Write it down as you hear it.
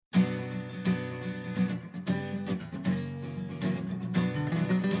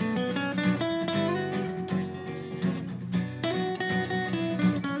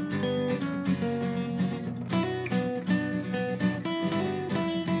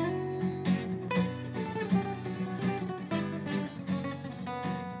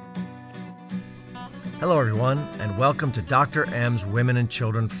Hello, everyone, and welcome to Dr. M's Women and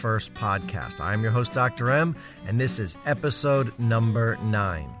Children First podcast. I'm your host, Dr. M, and this is episode number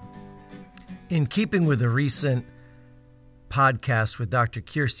 9. In keeping with the recent podcast with Dr.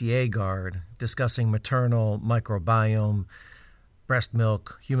 Kirsty Agard discussing maternal microbiome, breast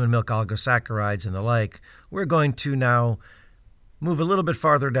milk, human milk oligosaccharides, and the like, we're going to now move a little bit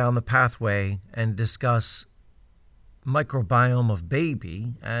farther down the pathway and discuss microbiome of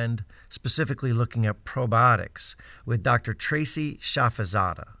baby, and specifically looking at probiotics with Dr. Tracy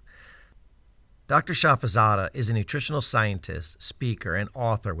Shafizadeh. Dr. Shafizadeh is a nutritional scientist, speaker, and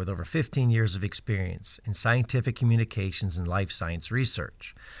author with over 15 years of experience in scientific communications and life science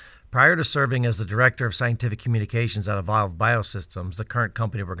research. Prior to serving as the Director of Scientific Communications at Evolve BioSystems, the current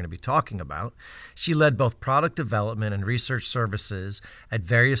company we're going to be talking about, she led both product development and research services at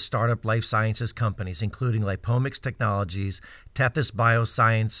various startup life sciences companies, including Lipomics Technologies, Tethys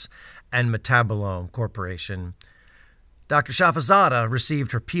Bioscience and Metabolon Corporation. Dr. Shafizadeh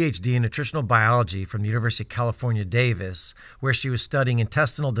received her PhD in nutritional biology from the University of California, Davis, where she was studying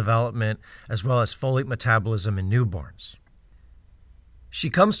intestinal development as well as folate metabolism in newborns. She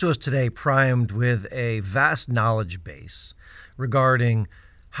comes to us today primed with a vast knowledge base regarding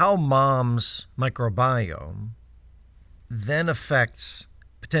how mom's microbiome then affects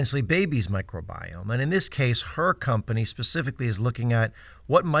potentially baby's microbiome. And in this case, her company specifically is looking at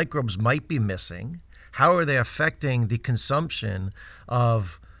what microbes might be missing, how are they affecting the consumption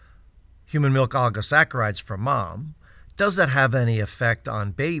of human milk oligosaccharides for mom, does that have any effect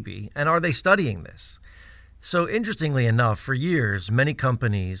on baby, and are they studying this? So interestingly enough, for years, many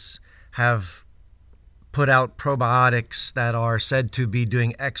companies have put out probiotics that are said to be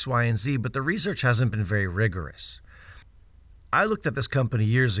doing X, Y, and Z, but the research hasn't been very rigorous. I looked at this company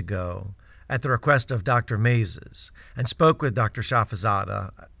years ago at the request of Dr. Mazes and spoke with Dr.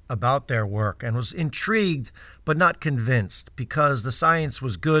 Shafizadeh about their work and was intrigued but not convinced because the science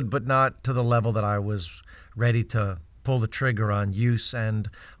was good but not to the level that I was ready to pull the trigger on use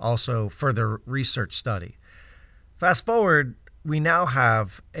and also further research study. Fast forward, we now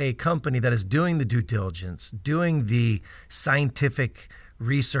have a company that is doing the due diligence, doing the scientific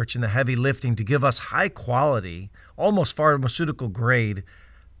research and the heavy lifting to give us high quality, almost pharmaceutical grade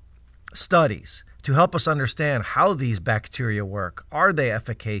studies to help us understand how these bacteria work. Are they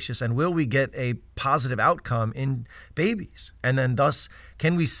efficacious, and will we get a positive outcome in babies? And then thus,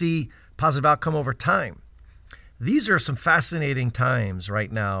 can we see positive outcome over time? These are some fascinating times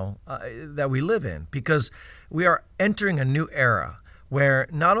right now that we live in because we are entering a new era where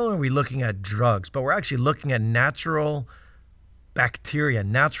not only are we looking at drugs, but we're actually looking at natural bacteria,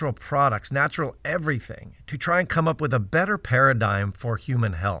 natural products, natural everything to try and come up with a better paradigm for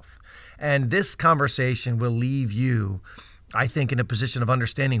human health. And this conversation will leave you, I think, in a position of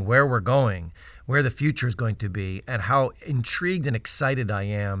understanding where we're going, where the future is going to be, and how intrigued and excited I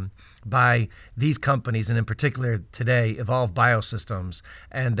am by these companies, and in particular today, Evolve BioSystems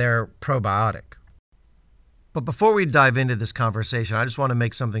and their probiotic. But before we dive into this conversation, I just want to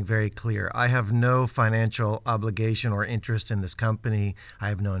make something very clear. I have no financial obligation or interest in this company. I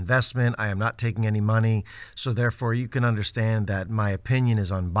have no investment. I am not taking any money. So therefore, you can understand that my opinion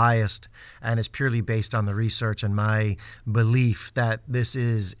is unbiased and is purely based on the research and my belief that this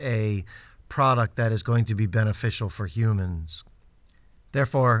is a product that is going to be beneficial for humans.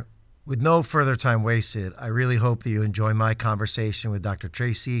 Therefore, with no further time wasted, I really hope that you enjoy my conversation with Dr.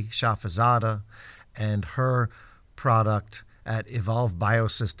 Tracy Shafizadeh and her product at Evolve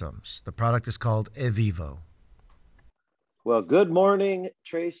BioSystems. The product is called Evivo. Well, good morning,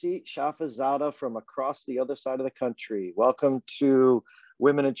 Tracy Shafizadeh from across the other side of the country. Welcome to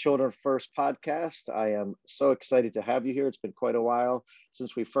Women and Children First podcast. I am so excited to have you here. It's been quite a while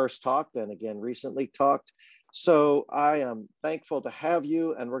since we first talked and again recently talked. So I am thankful to have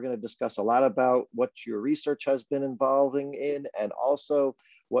you, and we're going to discuss a lot about what your research has been involving in and also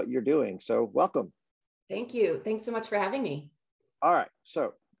what you're doing. So welcome. Thank you. Thanks so much for having me. All right.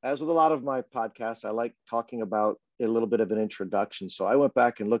 So as with a lot of my podcasts, I like talking about a little bit of an introduction. So I went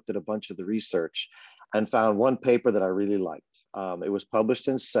back and looked at a bunch of the research and found one paper that I really liked. It was published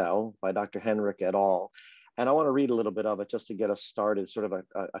in Cell by Dr. Henrik et al. And I want to read a little bit of it just to get us started, sort of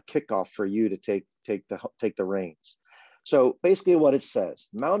a kickoff for you to take the reins. So basically what it says,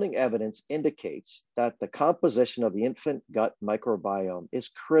 mounting evidence indicates that the composition of the infant gut microbiome is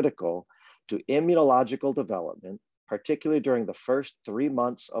critical to immunological development, particularly during the first 3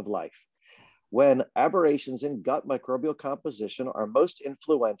 months of life, when aberrations in gut microbial composition are most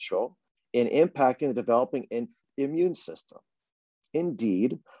influential in impacting the developing immune system.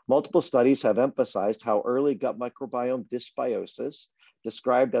 Indeed, multiple studies have emphasized how early gut microbiome dysbiosis,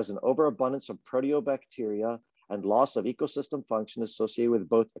 described as an overabundance of proteobacteria and loss of ecosystem function associated with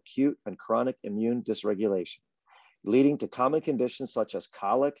both acute and chronic immune dysregulation, leading to common conditions such as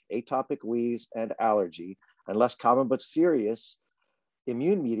colic, atopic wheeze, and allergy, and less common but serious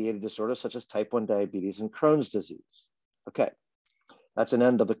immune-mediated disorders such as type 1 diabetes and Crohn's disease. Okay, that's an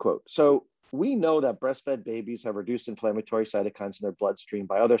end of the quote. So we know that breastfed babies have reduced inflammatory cytokines in their bloodstream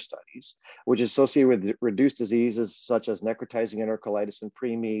by other studies, which is associated with reduced diseases such as necrotizing enterocolitis in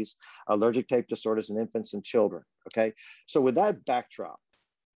preemies, allergic type disorders in infants and children, okay? So with that backdrop,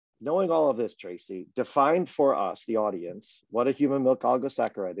 knowing all of this, Tracy, define for us, the audience, what a human milk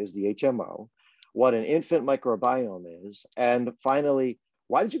oligosaccharide is, the HMO, what an infant microbiome is, and finally,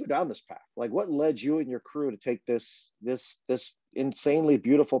 why did you go down this path? Like, what led you and your crew to take this insanely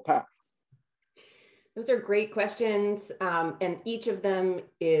beautiful path? Those are great questions, and each of them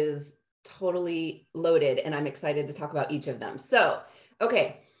is totally loaded, and I'm excited to talk about each of them. So,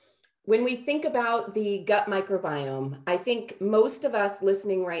 okay, when we think about the gut microbiome, I think most of us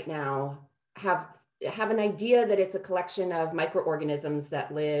listening right now have an idea that it's a collection of microorganisms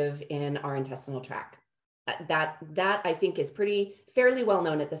that live in our intestinal tract. That I think is fairly well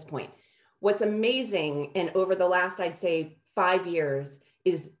known at this point. What's amazing, and over the last, I'd say 5 years,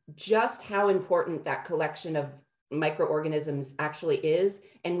 is just how important that collection of microorganisms actually is.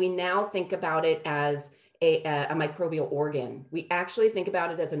 And we now think about it as a microbial organ. We actually think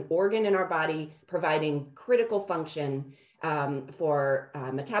about it as an organ in our body providing critical function for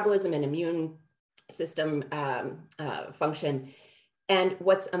metabolism and immune system function. And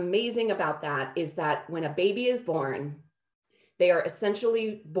what's amazing about that is that when a baby is born, they are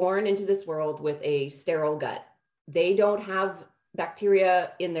essentially born into this world with a sterile gut. They don't have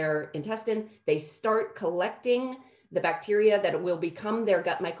bacteria in their intestine. They start collecting the bacteria that will become their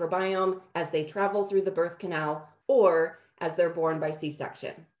gut microbiome as they travel through the birth canal or as they're born by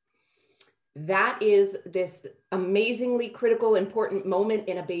C-section. That is this amazingly critical, important moment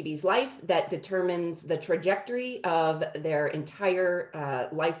in a baby's life that determines the trajectory of their entire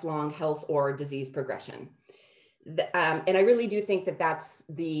lifelong health or disease progression. And I really do think that that's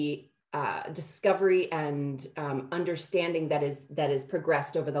the discovery and understanding that is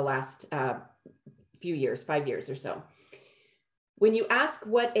progressed over the last few years, 5 years or so. When you ask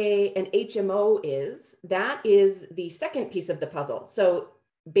what an HMO is, that is the second piece of the puzzle. So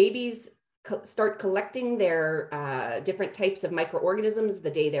babies start collecting their different types of microorganisms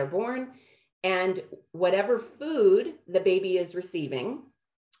the day they're born, and whatever food the baby is receiving,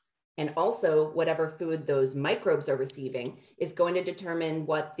 and also whatever food those microbes are receiving, is going to determine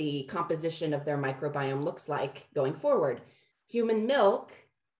what the composition of their microbiome looks like going forward. Human milk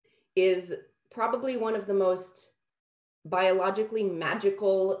is probably one of the most biologically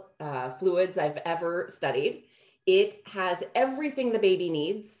magical fluids I've ever studied. It has everything the baby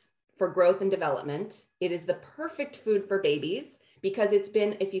needs for growth and development. It is the perfect food for babies because it's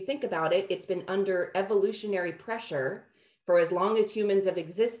been, if you think about it, it's been under evolutionary pressure for as long as humans have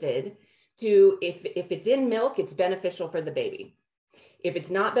existed to, if it's in milk, it's beneficial for the baby. If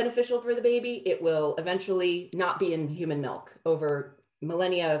it's not beneficial for the baby, it will eventually not be in human milk over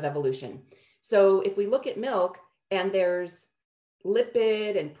millennia of evolution. So if we look at milk and there's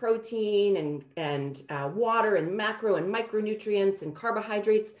lipid and protein and water and macro and micronutrients and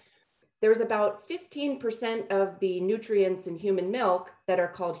carbohydrates, there's about 15% of the nutrients in human milk that are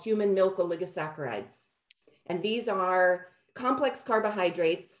called human milk oligosaccharides. And these are complex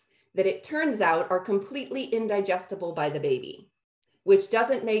carbohydrates that it turns out are completely indigestible by the baby, which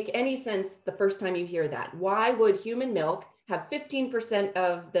doesn't make any sense the first time you hear that. Why would human milk have 15%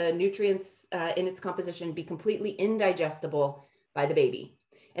 of the nutrients in its composition be completely indigestible by the baby?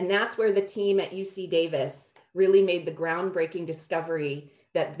 And that's where the team at UC Davis really made the groundbreaking discovery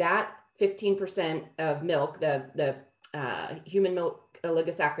that 15% of milk, the human milk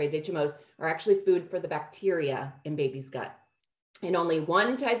oligosaccharides, HMOs, are actually food for the bacteria in baby's gut. And only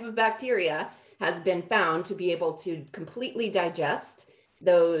one type of bacteria has been found to be able to completely digest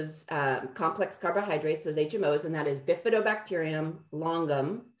those complex carbohydrates, those HMOs, and that is Bifidobacterium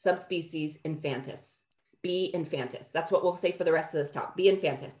longum, subspecies infantis, B. infantis. That's what we'll say for the rest of this talk, B.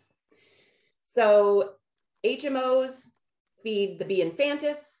 infantis. So HMOs feed the B.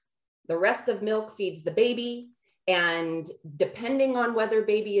 infantis, the rest of milk feeds the baby, and depending on whether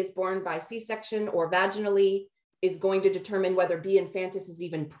baby is born by C-section or vaginally is going to determine whether B. infantis is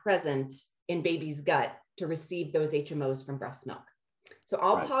even present in baby's gut to receive those HMOs from breast milk. So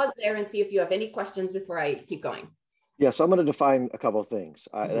I'll pause there and see if you have any questions before I keep going. Yeah, so I'm going to define a couple of things.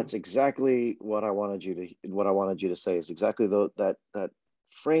 Mhm. That's exactly what I wanted you to say is exactly that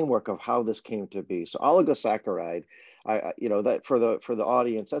framework of how this came to be. So oligosaccharide, that for the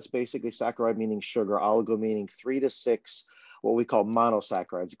audience, that's basically saccharide meaning sugar, oligo meaning 3 to 6 what we call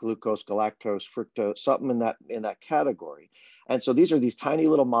monosaccharides, glucose, galactose, fructose, something in that category. And so these are these tiny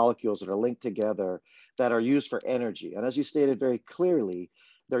little molecules that are linked together that are used for energy. And as you stated very clearly,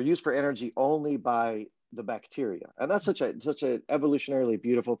 they're used for energy only by the bacteria. And that's such a evolutionarily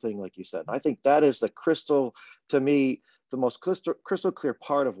beautiful thing, like you said. I think that is to me, the most crystal clear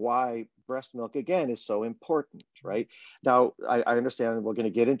part of why breast milk, again, is so important, right? Now, I understand we're going to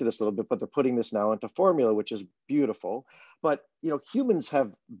get into this a little bit, but they're putting this now into formula, which is beautiful. But, humans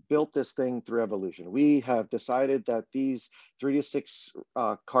have built this thing through evolution. We have decided that these 3 to 6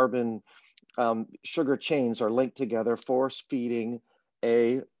 carbon sugar chains are linked together, force feeding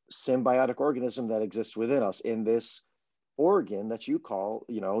a symbiotic organism that exists within us in this organ that you call,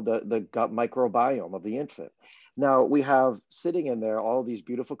 the gut microbiome of the infant. Now we have sitting in there, all these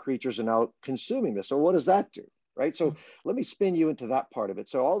beautiful creatures are now consuming this. So what does that do? Right. So let me spin you into that part of it.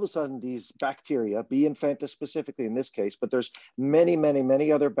 So all of a sudden, these bacteria, B. infantis specifically in this case, but there's many, many,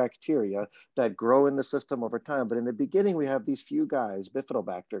 many other bacteria that grow in the system over time. But in the beginning, we have these few guys,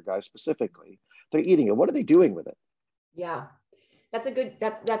 bifidobacter guys specifically, they're eating it. What are they doing with it? Yeah.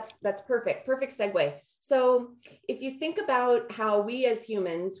 That's perfect. Perfect segue. So if you think about how we as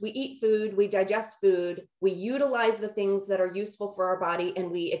humans, we eat food, we digest food, we utilize the things that are useful for our body,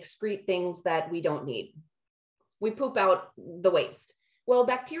 and we excrete things that we don't need. We poop out the waste. Well,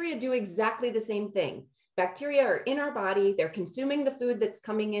 bacteria do exactly the same thing. Bacteria are in our body. They're consuming the food that's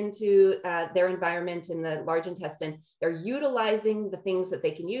coming into their environment in the large intestine. They're utilizing the things that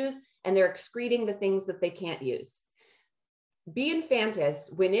they can use, and they're excreting the things that they can't use. B.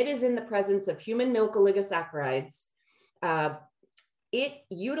 infantis, when it is in the presence of human milk oligosaccharides, it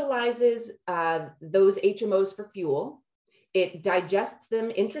utilizes those HMOs for fuel. It digests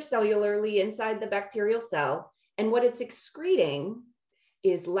them intracellularly inside the bacterial cell. And what it's excreting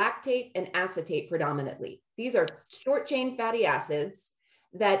is lactate and acetate predominantly. These are short chain fatty acids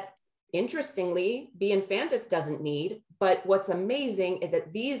that, interestingly, B. infantis doesn't need. But what's amazing is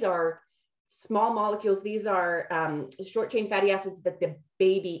that these are small molecules. These are short chain fatty acids that the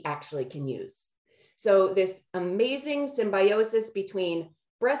baby actually can use. So this amazing symbiosis between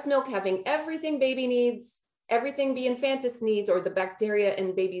breast milk having everything baby needs, everything B. infantis needs, or the bacteria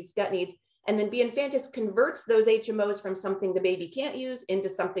in baby's gut needs, and then B. infantis converts those HMOs from something the baby can't use into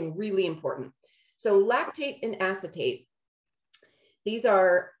something really important. So lactate and acetate, these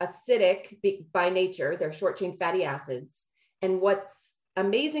are acidic by nature. They're short chain fatty acids. And what's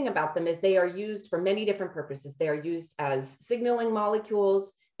amazing about them is they are used for many different purposes. They are used as signaling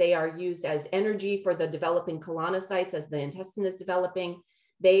molecules. They are used as energy for the developing colonocytes as the intestine is developing.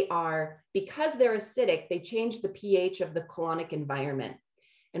 They are, because they're acidic, they change the pH of the colonic environment.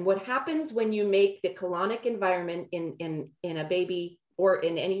 And what happens when you make the colonic environment in a baby or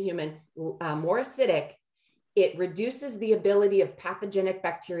in any human more acidic, it reduces the ability of pathogenic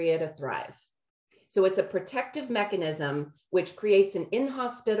bacteria to thrive. So it's a protective mechanism which creates an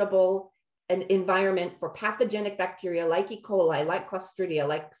inhospitable environment for pathogenic bacteria like E. coli, like Clostridia,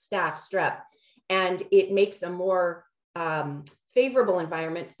 like staph, strep, and it makes a more favorable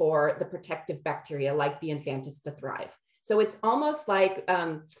environment for the protective bacteria like B. infantis to thrive. So it's almost like,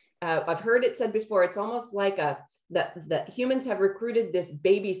 I've heard it said before, it's almost like the humans have recruited this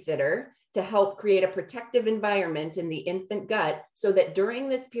babysitter to help create a protective environment in the infant gut so that during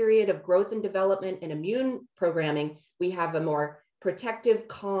this period of growth and development and immune programming, we have a more protective,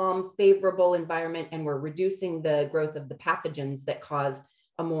 calm, favorable environment, and we're reducing the growth of the pathogens that cause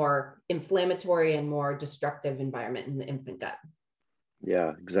a more inflammatory and more destructive environment in the infant gut.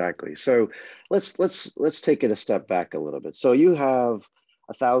 Yeah, exactly. So let's take it a step back a little bit. So you have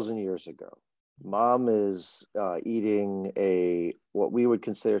 1,000 years ago, mom is eating what we would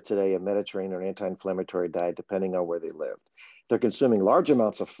consider today a Mediterranean or anti-inflammatory diet, depending on where they lived. They're consuming large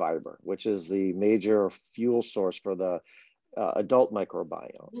amounts of fiber, which is the major fuel source for the adult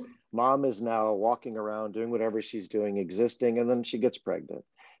microbiome. Mm-hmm. Mom is now walking around doing whatever she's doing, existing, and then she gets pregnant.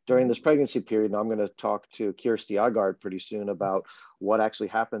 During this pregnancy period, and I'm going to talk to Kirsty Agard pretty soon about what actually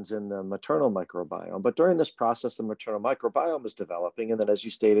happens in the maternal microbiome. But during this process, the maternal microbiome is developing. And then, as you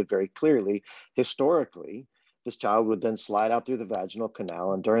stated very clearly, historically, this child would then slide out through the vaginal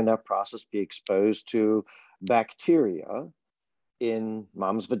canal and during that process be exposed to bacteria in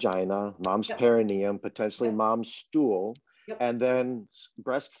mom's vagina, mom's perineum, potentially mom's stool, and then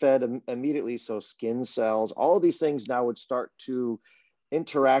breastfed immediately. So skin cells, all of these things now would start to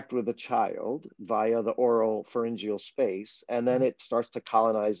interact with the child via the oral pharyngeal space, and then it starts to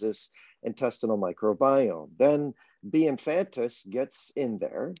colonize this intestinal microbiome. Then B. infantis gets in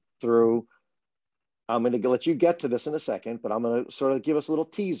there through, I'm going to let you get to this in a second, but I'm going to sort of give us a little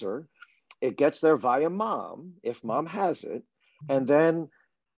teaser. It gets there via mom, if mom has it, and then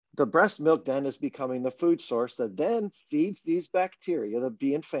the breast milk then is becoming the food source that then feeds these bacteria, the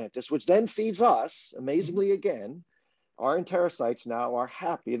B. infantis, which then feeds us, amazingly again. Our enterocytes now are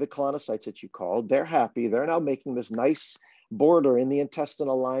happy, the colonocytes that you called, they're happy. They're now making this nice border in the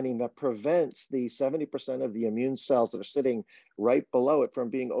intestinal lining that prevents the 70% of the immune cells that are sitting right below it from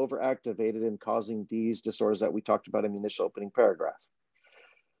being overactivated and causing these disorders that we talked about in the initial opening paragraph.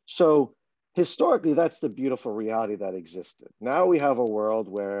 So historically, that's the beautiful reality that existed. Now we have a world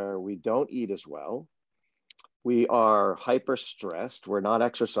where we don't eat as well. We are hyper stressed. We're not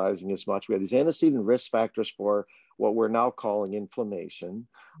exercising as much. We have these antecedent risk factors for what we're now calling inflammation.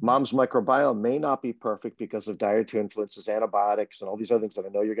 Mom's microbiome may not be perfect because of dietary influences, antibiotics, and all these other things that I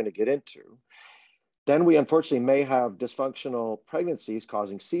know you're going to get into. Then we unfortunately may have dysfunctional pregnancies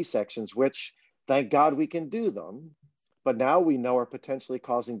causing C-sections, which thank God we can do them. But now we know are potentially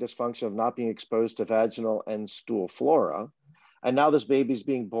causing dysfunction of not being exposed to vaginal and stool flora. And now this baby's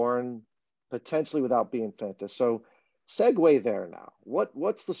being born potentially without B. infantis. So segue there now.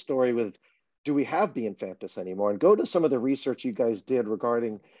 What's the story with, do we have B. infantis anymore? And go to some of the research you guys did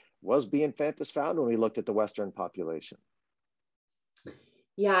regarding, was B. infantis found when we looked at the Western population?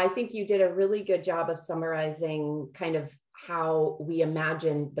 Yeah, I think you did a really good job of summarizing kind of how we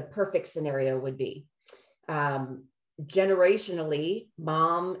imagine the perfect scenario would be. Generationally,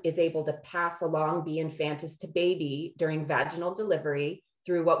 mom is able to pass along B. infantis to baby during vaginal delivery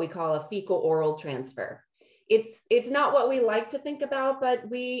through what we call a fecal oral transfer. It's not what we like to think about, but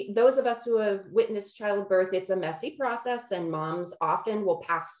those of us who have witnessed childbirth, it's a messy process, and moms often will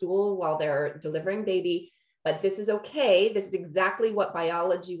pass stool while they're delivering baby, but this is okay. This is exactly what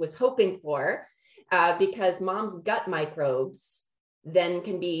biology was hoping for, because mom's gut microbes then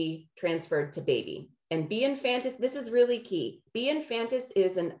can be transferred to baby. And B. infantis, this is really key. B. infantis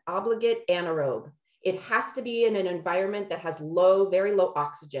is an obligate anaerobe. It has to be in an environment that has very low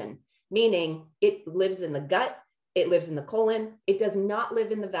oxygen, meaning it lives in the gut, it lives in the colon, it does not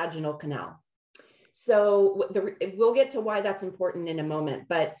live in the vaginal canal. So we'll get to why that's important in a moment.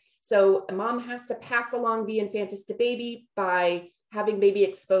 But so mom has to pass along B. infantis to baby by having baby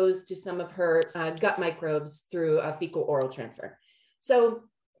exposed to some of her gut microbes through a fecal oral transfer. So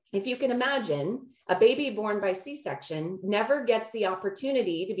if you can imagine, a baby born by C-section never gets the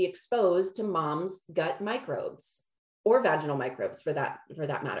opportunity to be exposed to mom's gut microbes or vaginal microbes for that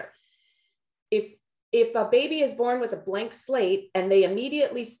matter. If a baby is born with a blank slate and they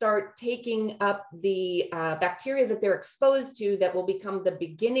immediately start taking up the bacteria that they're exposed to that will become the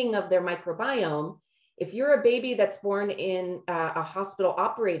beginning of their microbiome, if you're a baby that's born in a hospital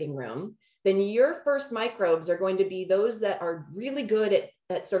operating room, then your first microbes are going to be those that are really good at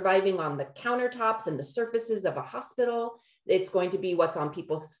surviving on the countertops and the surfaces of a hospital. It's going to be what's on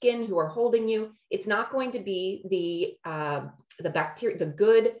people's skin who are holding you. It's not going to be the bacteria, the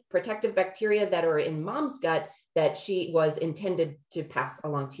good protective bacteria that are in mom's gut that she was intended to pass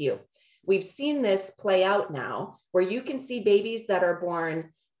along to you. We've seen this play out now, where you can see babies that are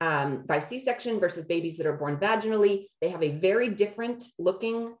born by C-section versus babies that are born vaginally. They have a very different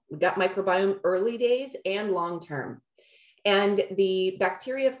looking gut microbiome early days and long-term. And the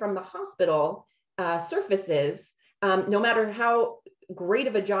bacteria from the hospital surfaces, no matter how great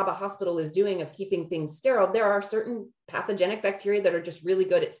of a job a hospital is doing of keeping things sterile, there are certain pathogenic bacteria that are just really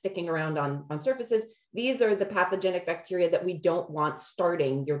good at sticking around on surfaces. These are the pathogenic bacteria that we don't want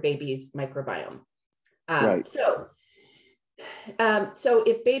starting your baby's microbiome. Right. So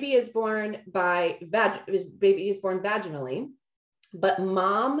if baby is born vaginally, but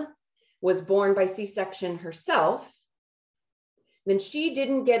mom was born by C-section herself, then she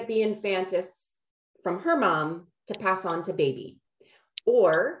didn't get B. infantis from her mom to pass on to baby.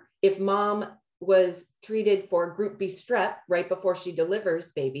 Or if mom was treated for group B strep right before she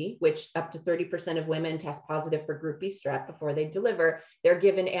delivers baby, which up to 30% of women test positive for group B strep before they deliver, they're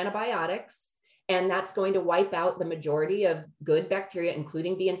given antibiotics. And that's going to wipe out the majority of good bacteria,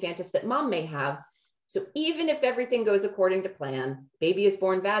 including B. infantis, that mom may have. So even if everything goes according to plan, baby is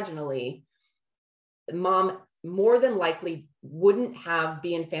born vaginally, mom more than likely wouldn't have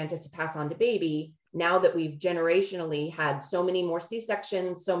B. infantis to pass on to baby, now that we've generationally had so many more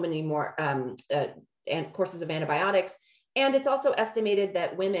C-sections, so many more and courses of antibiotics. And it's also estimated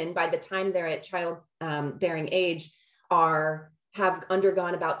that women, by the time they're at childbearing age, have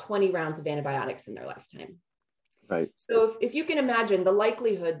undergone about 20 rounds of antibiotics in their lifetime. Right. So if you can imagine the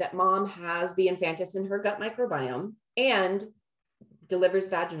likelihood that mom has B. infantis in her gut microbiome and delivers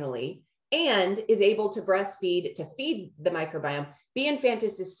vaginally and is able to breastfeed to feed the microbiome. B.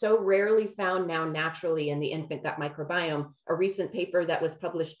 infantis is so rarely found now naturally in the infant gut microbiome. A recent paper that was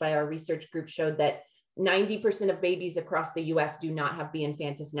published by our research group showed that 90% of babies across the US do not have B.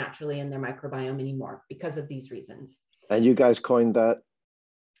 infantis naturally in their microbiome anymore because of these reasons. And you guys coined that?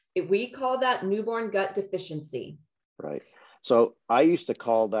 We call that newborn gut deficiency. Right. So I used to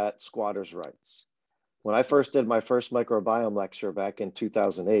call that squatters' rights. When I first did my first microbiome lecture back in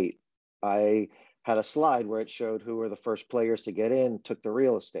 2008, I had a slide where it showed who were the first players to get in, took the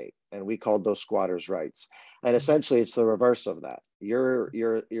real estate, and we called those squatters' rights. And essentially, it's the reverse of that. You're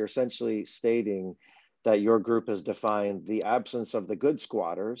essentially stating that your group has defined the absence of the good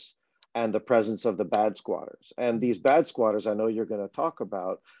squatters and the presence of the bad squatters. And these bad squatters, I know you're going to talk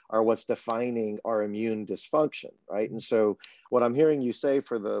about, are what's defining our immune dysfunction, right? And so what I'm hearing you say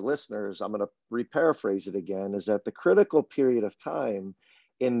for the listeners, I'm going to re-paraphrase it again, is that the critical period of time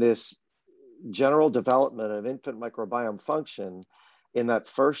in this general development of infant microbiome function in that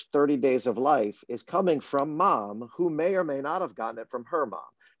first 30 days of life is coming from mom, who may or may not have gotten it from her mom.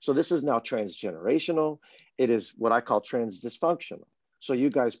 So this is now transgenerational. It is what I call transdysfunctional. So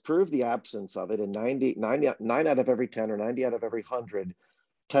you guys prove the absence of it in 9 out of every 10 or 90 out of every 100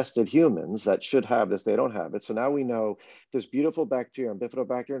 tested humans that should have this, they don't have it. So now we know this beautiful bacterium,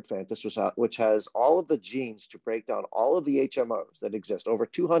 Bifidobacter infantis, which has all of the genes to break down all of the HMOs that exist, over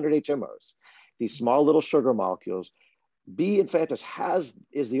 200 HMOs, these small little sugar molecules. B. infantis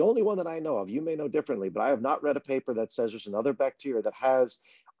is the only one that I know of. You may know differently, but I have not read a paper that says there's another bacteria that has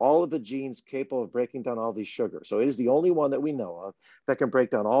all of the genes capable of breaking down all these sugars. So it is the only one that we know of that can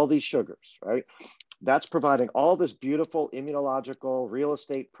break down all these sugars, right? That's providing all this beautiful immunological, real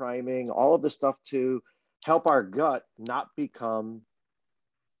estate priming, all of this stuff to help our gut not become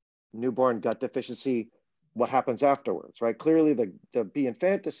newborn gut deficiency, what happens afterwards, right? Clearly the B.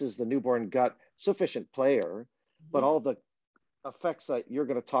 infantis is the newborn gut sufficient player, but all the effects that you're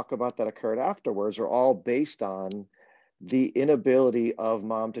going to talk about that occurred afterwards are all based on the inability of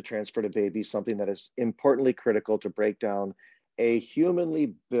mom to transfer to baby something that is importantly critical to break down a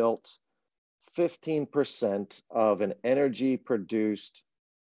humanly built 15% of an energy produced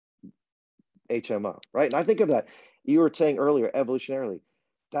HMO, right? And I think of that, you were saying earlier, evolutionarily,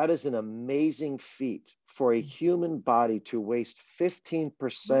 that is an amazing feat for a human body to waste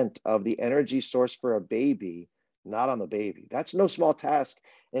 15% of the energy source for a baby, not on the baby. That's no small task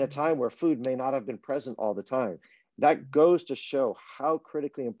in a time where food may not have been present all the time. That goes to show how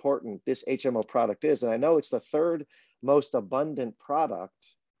critically important this HMO product is. And I know it's the third most abundant product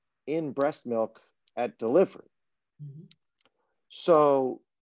in breast milk at delivery. So,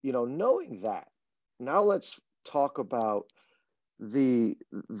 knowing that, now let's talk about the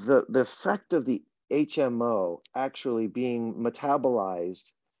effect of the HMO actually being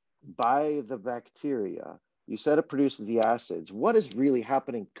metabolized by the bacteria. You said it produces the acids. What is really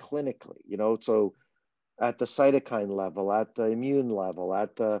happening clinically? So at the cytokine level, at the immune level,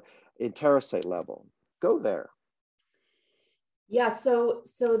 at the enterocyte level. Go there. Yeah, so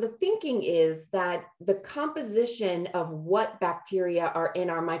the thinking is that the composition of what bacteria are in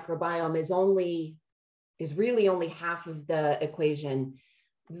our microbiome is really only half of the equation.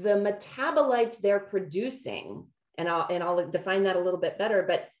 The metabolites they're producing, and I'll define that a little bit better,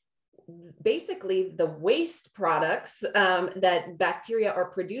 but basically the waste products that bacteria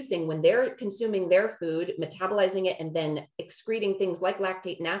are producing when they're consuming their food, metabolizing it, and then excreting things like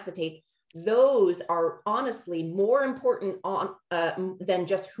lactate and acetate, those are honestly more important than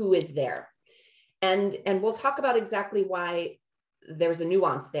just who is there. And we'll talk about exactly why there's a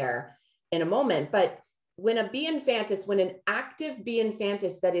nuance there in a moment. But when an active B.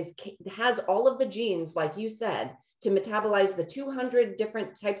 infantis that has all of the genes, like you said, to metabolize the 200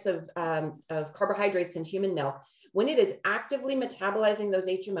 different types of carbohydrates in human milk, when it is actively metabolizing those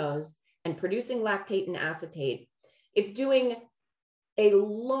HMOs and producing lactate and acetate, it's doing a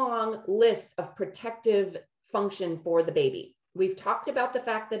long list of protective function for the baby. We've talked about the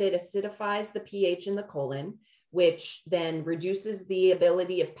fact that it acidifies the pH in the colon, which then reduces the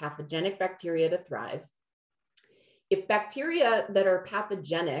ability of pathogenic bacteria to thrive. If bacteria that are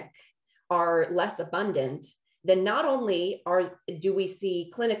pathogenic are less abundant, then not only do we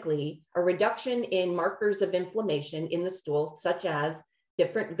see clinically a reduction in markers of inflammation in the stool, such as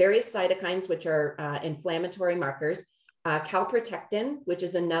various cytokines, which are inflammatory markers, calprotectin, which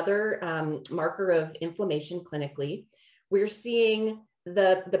is another marker of inflammation clinically. We're seeing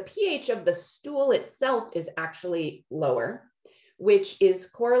the pH of the stool itself is actually lower. which is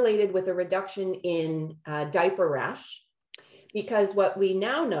correlated with a reduction in diaper rash. Because what we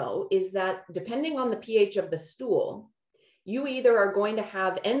now know is that depending on the pH of the stool, you either are going to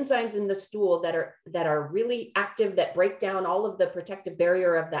have enzymes in the stool that are really active, that break down all of the protective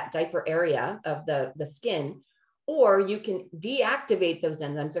barrier of that diaper area of the skin, or you can deactivate those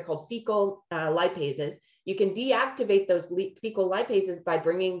enzymes. They're called fecal lipases. You can deactivate those fecal lipases by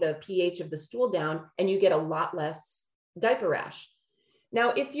bringing the pH of the stool down, and you get a lot less diaper rash.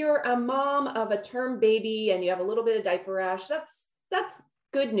 Now, if you're a mom of a term baby and you have a little bit of diaper rash, that's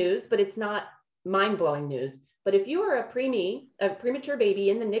good news, but it's not mind-blowing news. But if you are a premature baby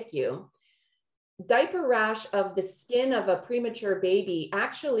in the NICU, diaper rash of the skin of a premature baby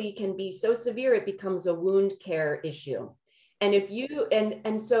actually can be so severe it becomes a wound care issue. And if you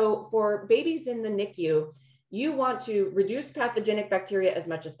and so for babies in the NICU, you want to reduce pathogenic bacteria as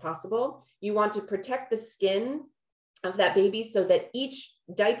much as possible. You want to protect the skin of that baby so that each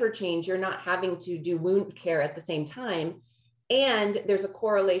diaper change, you're not having to do wound care at the same time. And there's a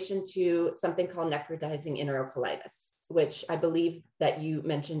correlation to something called necrotizing enterocolitis, which I believe that you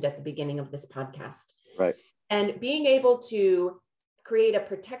mentioned at the beginning of this podcast. Right. And being able to create a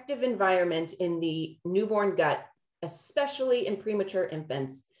protective environment in the newborn gut, especially in premature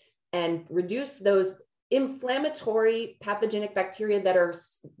infants, and reduce those inflammatory pathogenic bacteria that are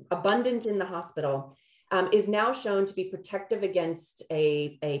abundant in the hospital, is now shown to be protective against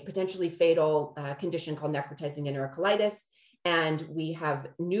a potentially fatal condition called necrotizing enterocolitis. And we have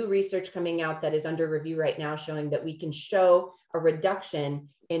new research coming out that is under review right now showing that we can show a reduction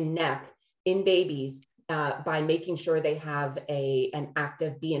in NEC in babies by making sure they have an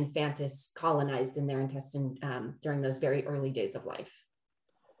active B. infantis colonized in their intestine during those very early days of life.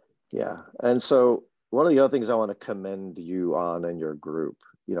 Yeah. And so one of the other things I want to commend you on and your group,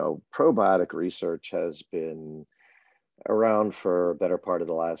 probiotic research has been around for a better part of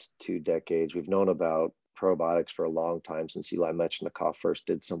the last 2 decades. We've known about probiotics for a long time, since Eli Metchnikoff first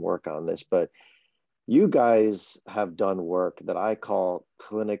did some work on this, but you guys have done work that I call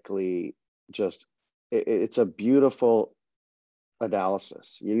clinically it's a beautiful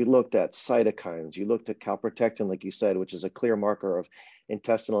analysis. You looked at cytokines, you looked at calprotectin, like you said, which is a clear marker of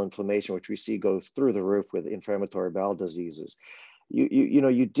intestinal inflammation, which we see goes through the roof with inflammatory bowel diseases.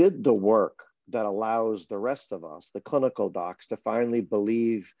 You did the work that allows the rest of us, the clinical docs, to finally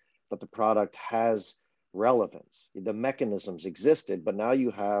believe that the product has relevance. The mechanisms existed, but now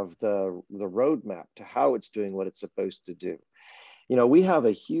you have the roadmap to how it's doing what it's supposed to do. We have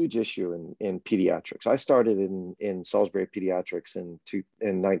a huge issue in pediatrics. I started in Salisbury Pediatrics in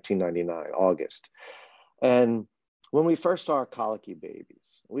 1999, August. And when we first saw our colicky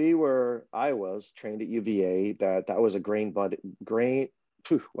babies, I was trained at UVA that was a brain gut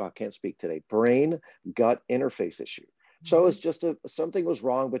interface issue. So it's just something was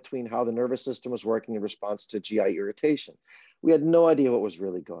wrong between how the nervous system was working in response to GI irritation. We had no idea what was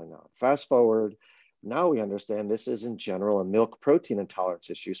really going on. Fast forward, now we understand this is in general a milk protein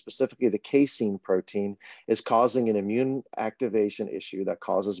intolerance issue. Specifically, the casein protein is causing an immune activation issue that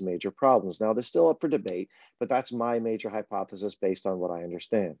causes major problems. Now, they're still up for debate, but that's my major hypothesis based on what I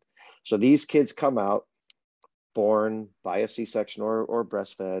understand. So these kids come out, born by a C-section or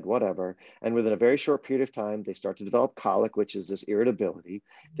breastfed, whatever. And within a very short period of time, they start to develop colic, which is this irritability.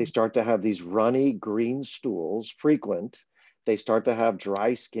 They start to have these runny green stools, frequent. They start to have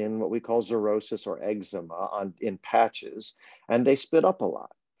dry skin, what we call xerosis or eczema in patches, and they spit up a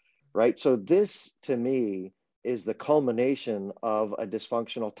lot, right? So this, to me, is the culmination of a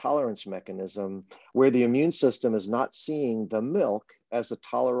dysfunctional tolerance mechanism where the immune system is not seeing the milk as a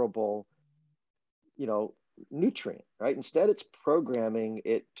tolerable, nutrient, right? Instead, it's programming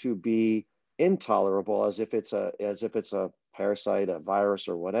it to be intolerable as if it's a parasite, a virus,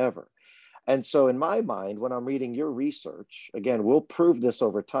 or whatever. And so in my mind, when I'm reading your research, again, we'll prove this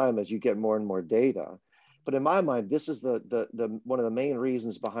over time as you get more and more data. But in my mind, this is the one of the main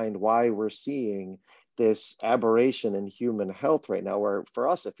reasons behind why we're seeing this aberration in human health right now, where for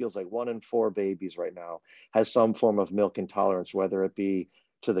us, it feels like 1 in 4 babies right now has some form of milk intolerance, whether it be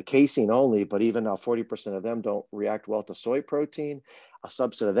to the casein only, but even now 40% of them don't react well to soy protein. A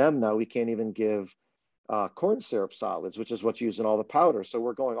subset of them now we can't even give corn syrup solids, which is what's used in all the powders. So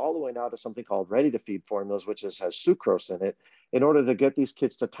we're going all the way now to something called ready-to-feed formulas, which has sucrose in it, in order to get these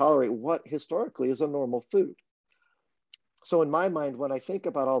kids to tolerate what historically is a normal food. So in my mind, when I think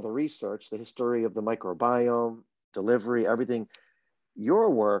about all the research, the history of the microbiome, delivery, everything, your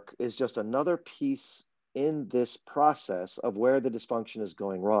work is just another piece in this process of where the dysfunction is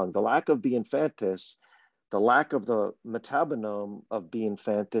going wrong. The lack of B. infantis, the lack of the metabolome of B.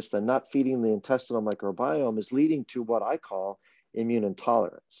 infantis, the not feeding the intestinal microbiome is leading to what I call immune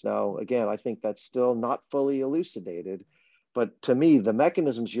intolerance. Now, again, I think that's still not fully elucidated, but to me, the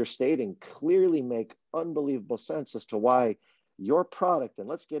mechanisms you're stating clearly make unbelievable sense as to why your product, and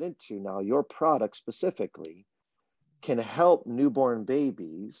let's get into now your product specifically, can help newborn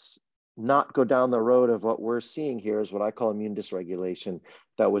babies not go down the road of what we're seeing here is what I call immune dysregulation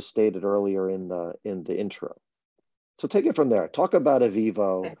that was stated earlier in the intro. So take it from there. Talk about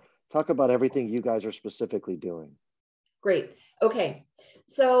Evivo. Okay. Talk about everything you guys are specifically doing. Great. Okay.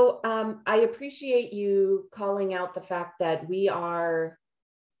 So I appreciate you calling out the fact that we are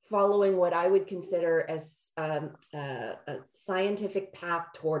following what I would consider as a scientific path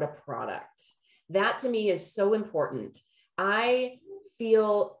toward a product. That to me is so important. I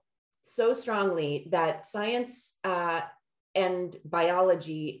feel so strongly that science and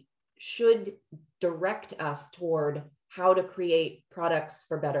biology should direct us toward how to create products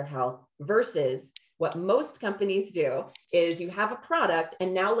for better health versus what most companies do is you have a product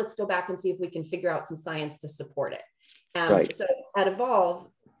and now let's go back and see if we can figure out some science to support it. Right. So at Evolve,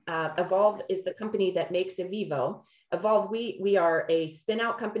 Evolve is the company that makes Evivo. Evolve, we are a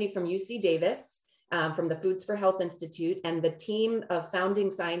spin-out company from UC Davis, from the Foods for Health Institute, and the team of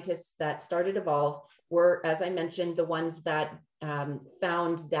founding scientists that started Evolve were, as I mentioned, the ones that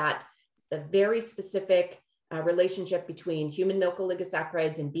found that the very specific relationship between human milk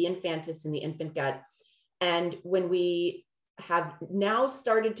oligosaccharides and B. infantis in the infant gut. And when we have now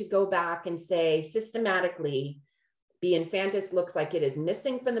started to go back and say systematically, B. infantis looks like it is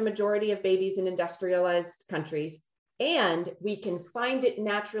missing from the majority of babies in industrialized countries, and we can find it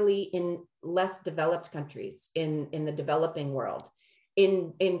naturally in less developed countries, in the developing world,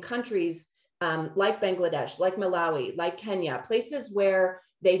 in countries like Bangladesh, like Malawi, like Kenya, places where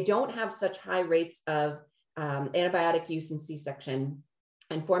they don't have such high rates of antibiotic use in C-section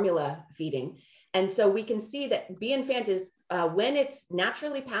and formula feeding. And so we can see that B. infantis, when it's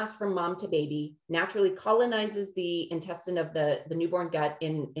naturally passed from mom to baby, naturally colonizes the intestine of the newborn gut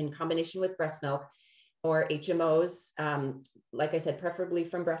in combination with breast milk or HMOs, like I said, preferably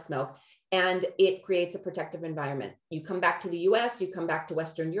from breast milk, and it creates a protective environment. You come back to the US, you come back to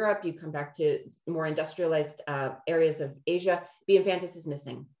Western Europe, you come back to more industrialized areas of Asia, B. infantis is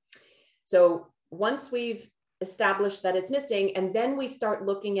missing. So once we've established that it's missing, and then we start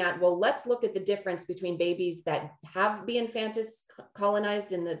looking at, well, let's look at the difference between babies that have B. infantis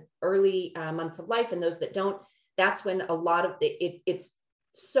colonized in the early months of life and those that don't. That's when a lot of it's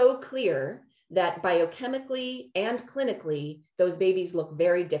so clear that biochemically and clinically, those babies look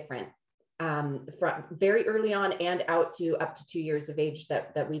very different from very early on and out to up to 2 years of age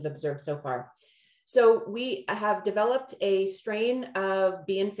that we've observed so far. So we have developed a strain of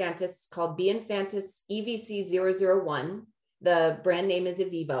B. infantis called B. infantis EVC001. The brand name is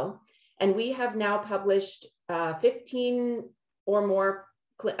Evivo. And we have now published 15 or more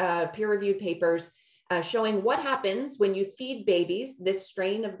peer-reviewed papers showing what happens when you feed babies this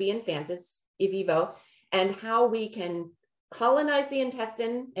strain of B. infantis, Evivo, and how we can colonize the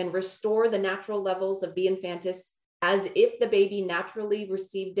intestine and restore the natural levels of B. infantis as if the baby naturally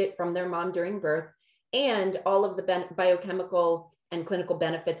received it from their mom during birth, and all of the biochemical and clinical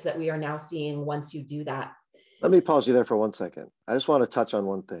benefits that we are now seeing once you do that. Let me pause you there for 1 second. I just want to touch on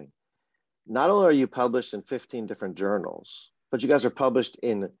one thing. Not only are you published in 15 different journals, but you guys are published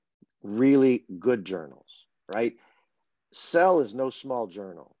in really good journals, right? Cell is no small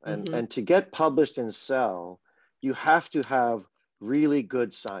journal. And to get published in Cell, you have to have really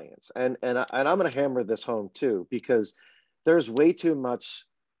good science. And I'm going to hammer this home too, because there's way too much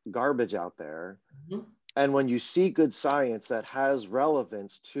garbage out there. And when you see good science that has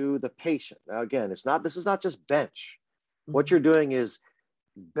relevance to the patient, now again, this is not just bench. What you're doing is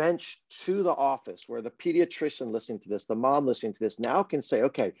bench to the office where the pediatrician listening to this, the mom listening to this now can say,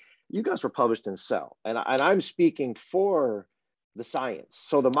 okay, you guys were published in Cell. And I'm speaking for the science.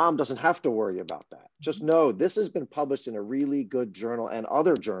 So the mom doesn't have to worry about that. Just know this has been published in a really good journal and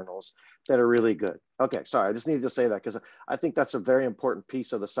other journals that are really good. Okay, sorry, I just needed to say that because I think that's a very important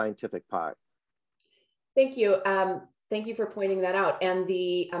piece of the scientific pie. Thank you. Thank you for pointing that out. And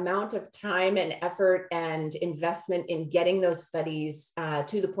the amount of time and effort and investment in getting those studies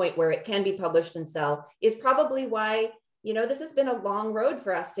to the point where it can be published in Cell is probably why, this has been a long road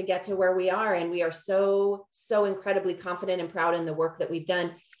for us to get to where we are. And we are so incredibly confident and proud in the work that we've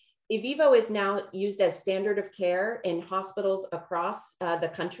done. Evivo is now used as standard of care in hospitals across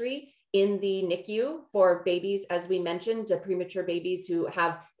the country in the NICU for babies, as we mentioned, the premature babies who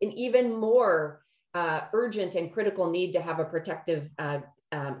have an even more urgent and critical need to have a protective gut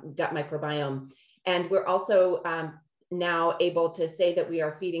microbiome. And we're also now able to say that we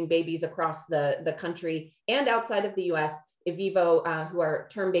are feeding babies across the country and outside of the US Evivo who are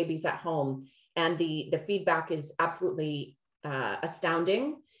term babies at home. And the feedback is absolutely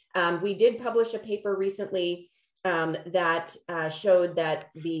astounding. We did publish a paper recently that showed that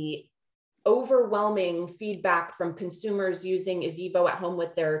the overwhelming feedback from consumers using Evivo at home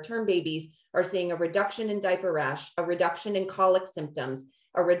with their term babies are seeing a reduction in diaper rash, a reduction in colic symptoms,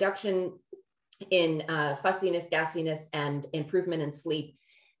 a reduction in fussiness, gassiness, and improvement in sleep.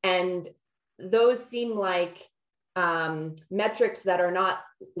 And those seem like metrics that are not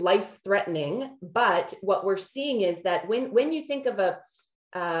life-threatening, but what we're seeing is that when you think of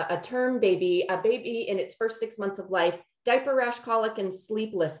a term baby, a baby in its first 6 months of life, diaper rash, colic, and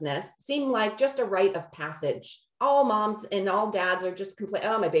sleeplessness seem like just a rite of passage. All moms and all dads are just complaining,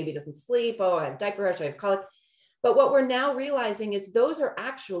 oh, my baby doesn't sleep, oh, I have diaper rash, I have colic. But what we're now realizing is those are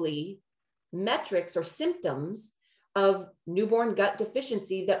actually metrics or symptoms of newborn gut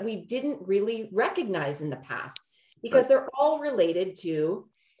deficiency that we didn't really recognize in the past, because they're all related to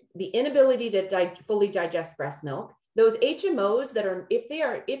the inability to fully digest breast milk. Those HMOs that are,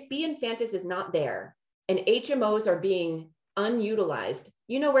 if B. infantis is not there and HMOs are being unutilized,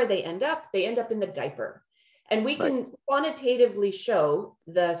 you know where they end up? They end up in the diaper. And we can quantitatively show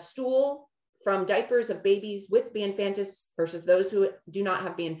the stool from diapers of babies with B. infantis versus those who do not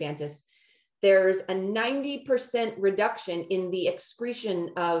have B. infantis. There's a 90% reduction in the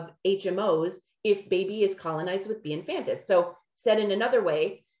excretion of HMOs if baby is colonized with B. infantis. So said in another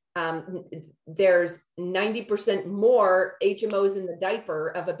way, there's 90% more HMOs in the diaper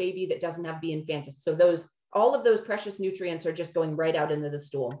of a baby that doesn't have B. infantis. So all of those precious nutrients are just going right out into the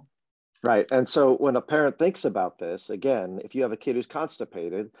stool. Right. And so when a parent thinks about this, again, if you have a kid who's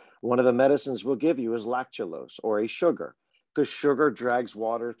constipated, one of the medicines we'll give you is lactulose or a sugar, because sugar drags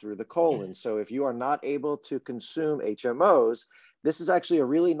water through the colon. Yes. So if you are not able to consume HMOs, this is actually a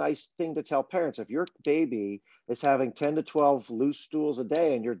really nice thing to tell parents. If your baby is having 10 to 12 loose stools a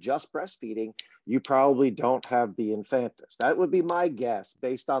day and you're just breastfeeding, you probably don't have B. infantis. That would be my guess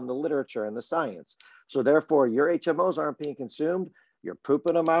based on the literature and the science. So therefore, your HMOs aren't being consumed. You're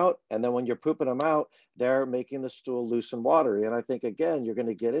pooping them out. And then when you're pooping them out, they're making the stool loose and watery. And I think, again, you're going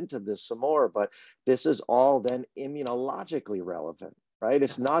to get into this some more, but this is all then immunologically relevant, right?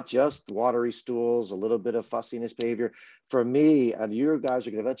 It's not just watery stools, a little bit of fussiness behavior. For me, and you guys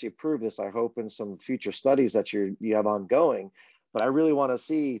are going to eventually prove this, I hope, in some future studies that you have ongoing, but I really want to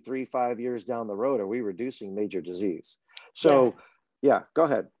see 3-5 years down the road, are we reducing major disease? So, yes. Yeah, go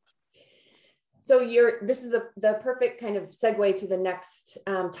ahead. So this is the perfect kind of segue to the next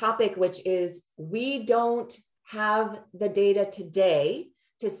topic, which is we don't have the data today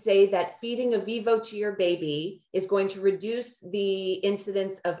to say that feeding Evivo to your baby is going to reduce the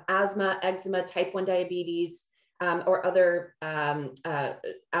incidence of asthma, eczema, type 1 diabetes, or other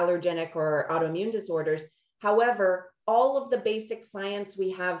allergenic or autoimmune disorders. However, all of the basic science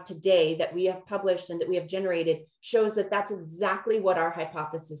we have today that we have published and that we have generated shows that that's exactly what our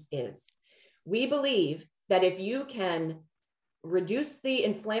hypothesis is. We believe that if you can reduce the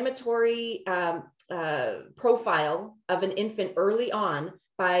inflammatory profile of an infant early on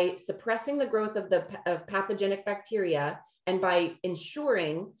by suppressing the growth of pathogenic bacteria and by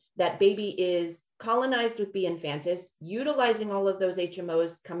ensuring that baby is colonized with B. infantis, utilizing all of those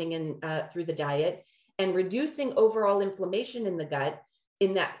HMOs coming in through the diet, and reducing overall inflammation in the gut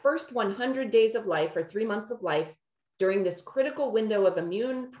in that first 100 days of life or 3 months of life during this critical window of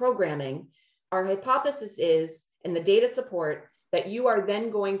immune programming, our hypothesis is, and the data support, that you are then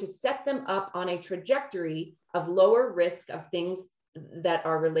going to set them up on a trajectory of lower risk of things that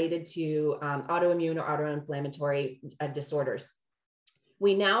are related to autoimmune or autoinflammatory disorders.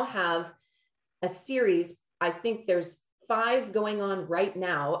 We now have a series, I think there's 5 going on right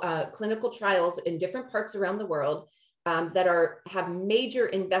now, clinical trials in different parts around the world that have major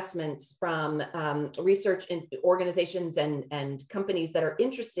investments from research organizations and companies that are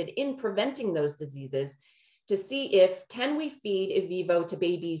interested in preventing those diseases, to see if can we feed Evivo to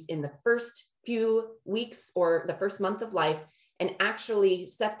babies in the first few weeks or the first month of life and actually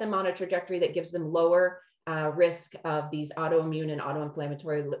set them on a trajectory that gives them lower risk of these autoimmune and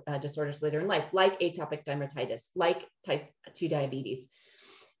autoinflammatory disorders later in life, like atopic dermatitis, like type 2 diabetes,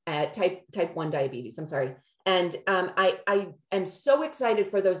 type 1 diabetes, I'm sorry. And I am so excited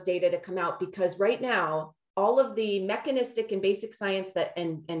for those data to come out, because right now, all of the mechanistic and basic science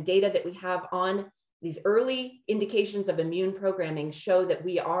and data that we have on these early indications of immune programming show that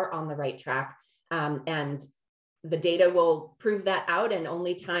we are on the right track. And the data will prove that out, and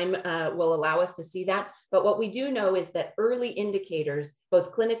only time will allow us to see that. But what we do know is that early indicators,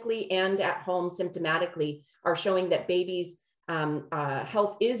 both clinically and at home symptomatically, are showing that babies'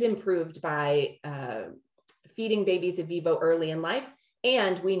 health is improved by feeding babies Evivo early in life.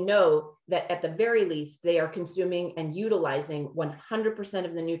 And we know that at the very least, they are consuming and utilizing 100%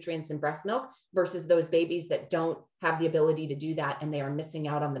 of the nutrients in breast milk versus those babies that don't have the ability to do that. And they are missing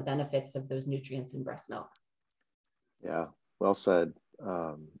out on the benefits of those nutrients in breast milk. Yeah, well said.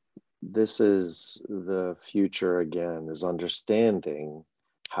 This is the future again, is understanding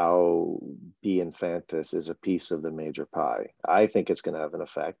how B. infantis is a piece of the major pie. I think it's going to have an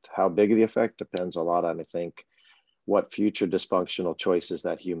effect. How big of the effect depends a lot on, I think, what future dysfunctional choices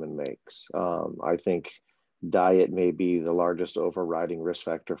that human makes. I think diet may be the largest overriding risk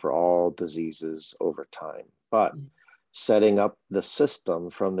factor for all diseases over time, but setting up the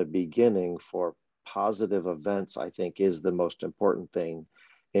system from the beginning for positive events, I think, is the most important thing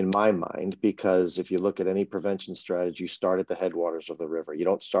in my mind, because if you look at any prevention strategy, you start at the headwaters of the river. You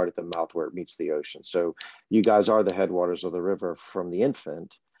don't start at the mouth where it meets the ocean. So you guys are the headwaters of the river from the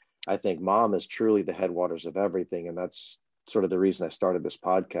infant. I think mom is truly the headwaters of everything. And that's sort of the reason I started this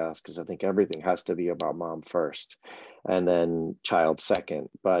podcast, because I think everything has to be about mom first and then child second.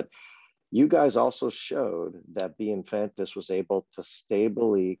 But you guys also showed that B. infantis was able to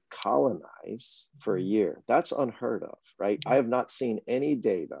stably colonize for a year. That's unheard of, right? I have not seen any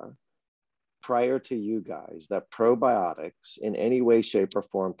data prior to you guys that probiotics in any way, shape, or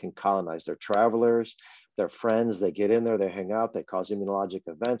form can colonize. They're travelers, they're friends, they get in there, they hang out, they cause immunologic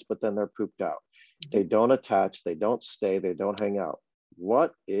events, but then they're pooped out. They don't attach, they don't stay, they don't hang out.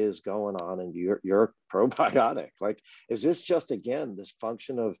 What is going on in your probiotic? Like, is this just, again, this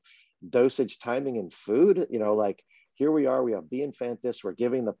function of dosage, timing, and food? You know, like, here we are, we have B. infantis, we're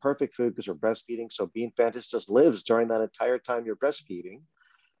giving the perfect food because we're breastfeeding. So B. infantis just lives during that entire time you're breastfeeding.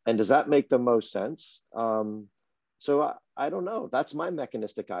 And does that make the most sense? So I don't know. That's my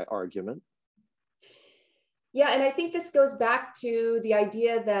mechanistic argument. Yeah, and I think this goes back to the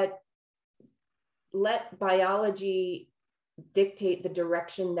idea that let biology dictate the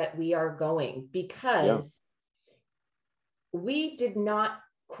direction that we are going, because we did not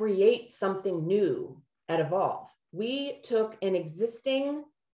create something new at Evolve. We took an existing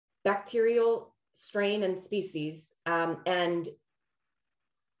bacterial strain and species and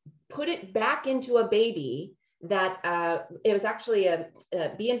put it back into a baby that it was actually a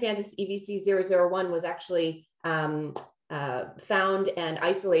B. infantis EVC001 was actually found and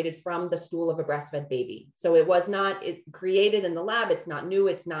isolated from the stool of a breastfed baby. So it was not created in the lab. It's not new.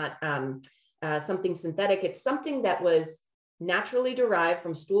 It's not something synthetic. It's something that was naturally derived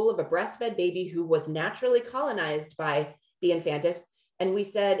from stool of a breastfed baby who was naturally colonized by B. infantis. And we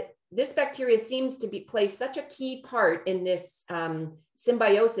said, this bacteria seems to play such a key part in this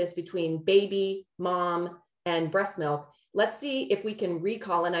symbiosis between baby, mom, and breast milk. Let's see if we can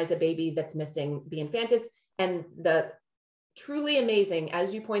recolonize a baby that's missing B. infantis. And the truly amazing,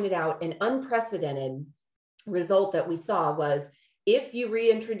 as you pointed out, an unprecedented result that we saw was, if you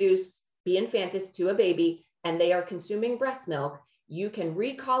reintroduce B. infantis to a baby and they are consuming breast milk, you can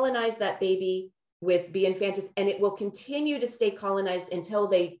recolonize that baby with B. infantis, and it will continue to stay colonized until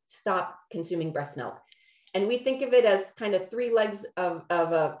they stop consuming breast milk. And we think of it as kind of three legs of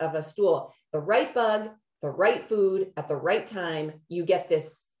a stool: the right bug, the right food at the right time. You get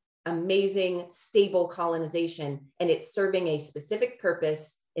this amazing, stable colonization, and it's serving a specific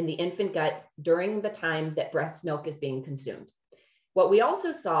purpose in the infant gut during the time that breast milk is being consumed. What we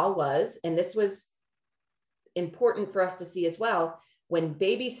also saw was, and this was important for us to see as well, when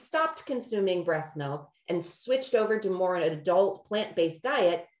babies stopped consuming breast milk and switched over to more an adult plant-based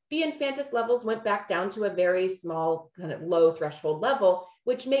diet, B. infantis levels went back down to a very small, kind of low threshold level,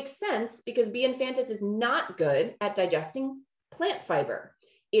 which makes sense because B. infantis is not good at digesting plant fiber.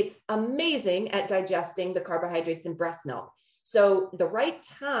 It's amazing at digesting the carbohydrates in breast milk. So the right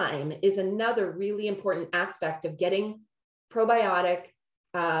time is another really important aspect of getting probiotic,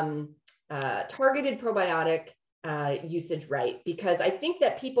 targeted probiotic usage right. Because I think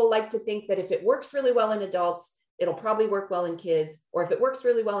that people like to think that if it works really well in adults, it'll probably work well in kids, or if it works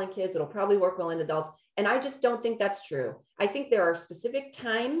really well in kids, it'll probably work well in adults. And I just don't think that's true. I think there are specific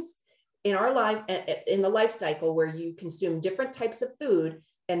times in our life, in the life cycle, where you consume different types of food,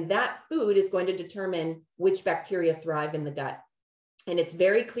 and that food is going to determine which bacteria thrive in the gut. And it's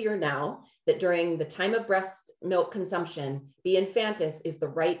very clear now that during the time of breast milk consumption, B. infantis is the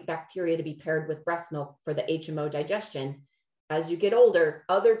right bacteria to be paired with breast milk for the HMO digestion. As you get older,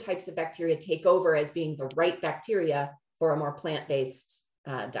 other types of bacteria take over as being the right bacteria for a more plant-based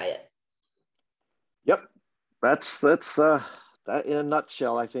diet. Yep, that's that in a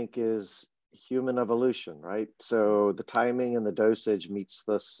nutshell, I think, is human evolution, right? So the timing and the dosage meets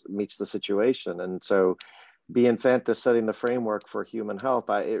the situation. And so B. infantis setting the framework for human health,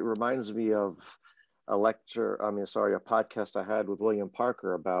 it reminds me of a podcast I had with William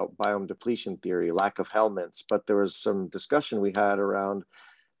Parker about biome depletion theory, lack of helminths, but there was some discussion we had around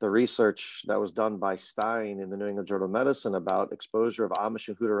the research that was done by Stein in the New England Journal of Medicine about exposure of Amish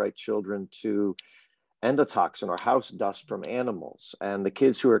and Hutterite children to endotoxin or house dust from animals. And the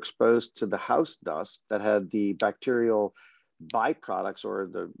kids who were exposed to the house dust that had the bacterial byproducts or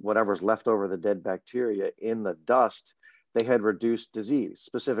the whatever's left over the dead bacteria in the dust, they had reduced disease,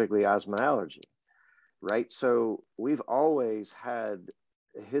 specifically asthma and allergy, right? So we've always had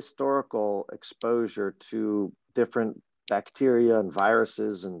historical exposure to different bacteria and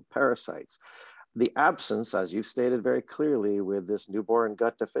viruses and parasites. The absence, as you've stated very clearly with this newborn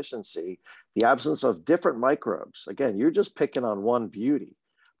gut deficiency, the absence of different microbes. Again, you're just picking on one beauty,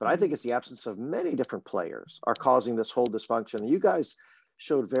 but I think it's the absence of many different players are causing this whole dysfunction. You guys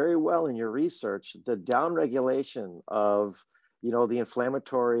showed very well in your research the downregulation of, the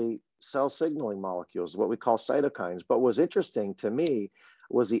inflammatory cell signaling molecules, what we call cytokines. But what was interesting to me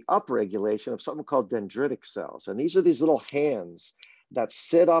was the upregulation of something called dendritic cells. And these are these little hands that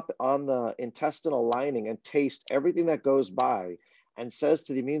sit up on the intestinal lining and taste everything that goes by and says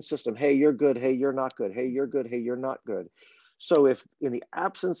to the immune system, hey, you're good, hey, you're not good, hey, you're good, hey, you're not good. So if in the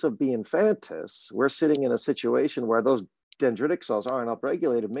absence of B. infantis, we're sitting in a situation where those dendritic cells aren't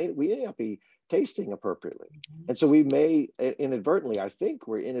upregulated, we may not be tasting appropriately. And so we may inadvertently, I think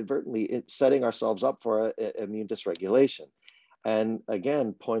we're inadvertently setting ourselves up for immune dysregulation. And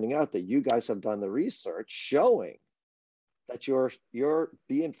again, pointing out that you guys have done the research showing that your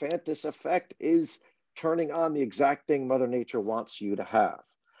B. infantis effect is turning on the exact thing Mother Nature wants you to have.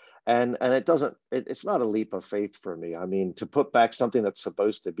 And it's not a leap of faith for me. I mean, to put back something that's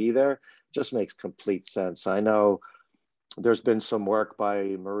supposed to be there just makes complete sense. I know there's been some work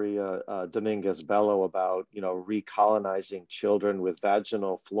by Maria Dominguez Bello about, recolonizing children with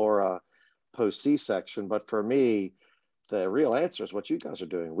vaginal flora post C-section. But for me, the real answer is what you guys are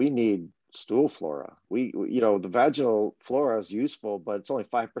doing. We need stool flora. The vaginal flora is useful, but it's only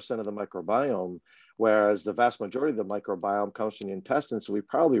 5% of the microbiome, whereas the vast majority of the microbiome comes from the intestines. So we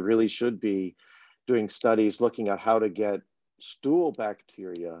probably really should be doing studies looking at how to get stool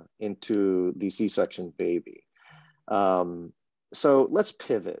bacteria into the C-section baby. So let's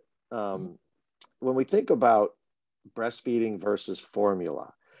pivot. When we think about breastfeeding versus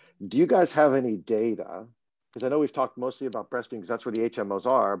formula, do you guys have any data? Because I know we've talked mostly about breastfeeding because that's where the HMOs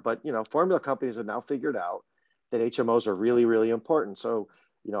are, but formula companies have now figured out that HMOs are really, really important. So,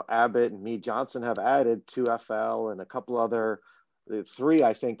 Abbott and Mead Johnson have added 2FL and a couple other, 3,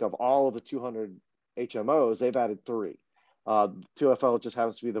 I think, of all of the 200 HMOs, they've added 3. 2FL just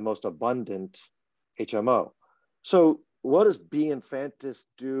happens to be the most abundant HMO. So what does B. infantis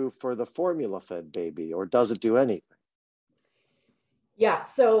do for the formula-fed baby, or does it do anything? Yeah,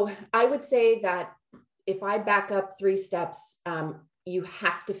 so I would say that if I back up 3 steps, you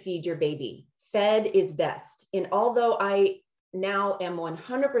have to feed your baby. Fed is best. And although I now am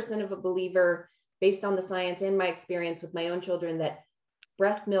 100% of a believer based on the science and my experience with my own children that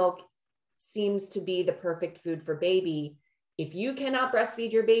breast milk seems to be the perfect food for baby, if you cannot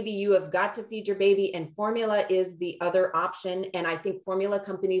breastfeed your baby, you have got to feed your baby, and formula is the other option. And I think formula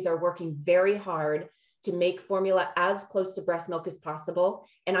companies are working very hard to make formula as close to breast milk as possible.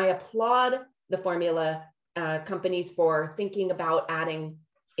 And I applaud the formula companies for thinking about adding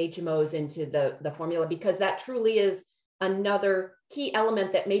HMOs into the formula, because that truly is another key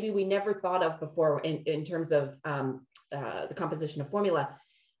element that maybe we never thought of before in terms of the composition of formula.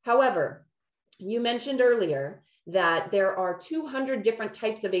 However, you mentioned earlier that there are 200 different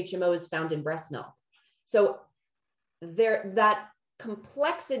types of HMOs found in breast milk. So that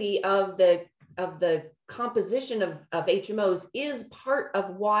complexity of the composition of HMOs is part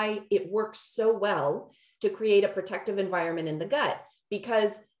of why it works so well to create a protective environment in the gut.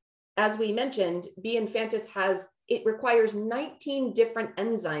 Because as we mentioned, B. infantis it requires 19 different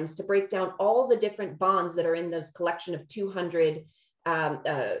enzymes to break down all the different bonds that are in this collection of 200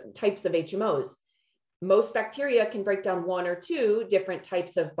 types of HMOs. Most bacteria can break down 1 or 2 different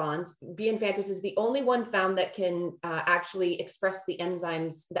types of bonds. B. infantis is the only one found that can actually express the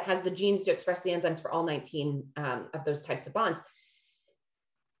enzymes, that has the genes to express the enzymes for all 19 of those types of bonds.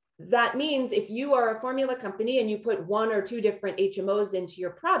 That means if you are a formula company and you put 1 or 2 different HMOs into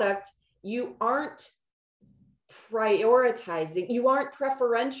your product, you aren't prioritizing, you aren't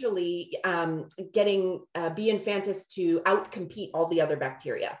preferentially getting B. infantis to outcompete all the other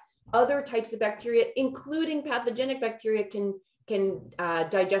bacteria. Other types of bacteria, including pathogenic bacteria, can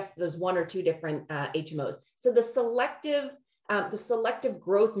digest those 1 or 2 different HMOs. So the selective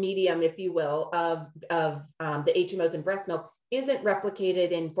growth medium, if you will, of the HMOs in breast milk isn't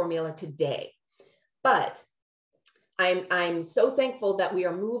replicated in formula today. But I'm so thankful that we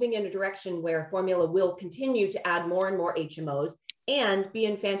are moving in a direction where formula will continue to add more and more HMOs, and B.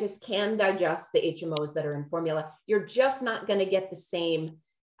 infantis can digest the HMOs that are in formula. You're just not going to get the same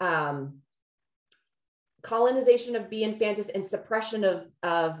colonization of B. infantis and suppression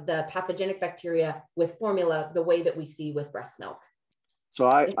of the pathogenic bacteria with formula the way that we see with breast milk. So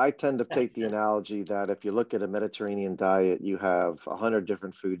I tend to take the analogy that if you look at a Mediterranean diet, you have 100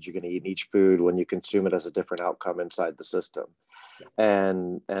 different foods you're going to eat, and each food, when you consume it, has a different outcome inside the system.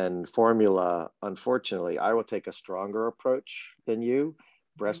 And formula, unfortunately, I will take a stronger approach than you.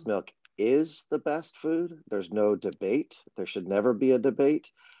 Breast milk is the best food. There's no debate. There should never be a debate.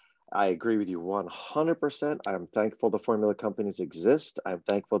 I agree with you 100%. I'm thankful the formula companies exist. I'm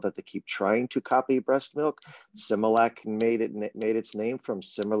thankful that they keep trying to copy breast milk. Similac made its name from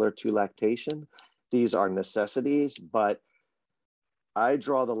similar to lactation. These are necessities, but I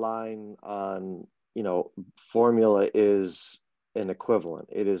draw the line on, formula is an equivalent.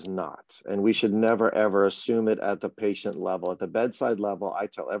 It is not. And we should never, ever assume it at the patient level. At the bedside level, I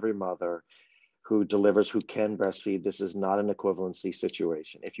tell every mother who delivers, who can breastfeed, this is not an equivalency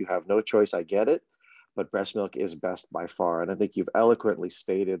situation. If you have no choice, I get it, but breast milk is best by far. And I think you've eloquently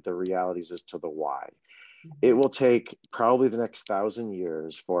stated the realities as to the why. It will take probably the next 1,000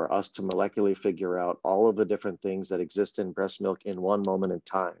 years for us to molecularly figure out all of the different things that exist in breast milk in one moment in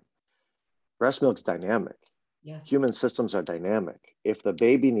time. Breast milk's dynamic. Yes. Human systems are dynamic. If the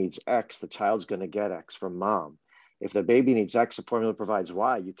baby needs X, the child's going to get X from mom. If the baby needs X, the formula provides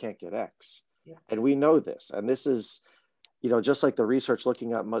Y, you can't get X. Yeah. And we know this. And this is, just like the research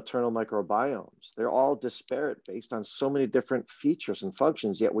looking at maternal microbiomes, they're all disparate based on so many different features and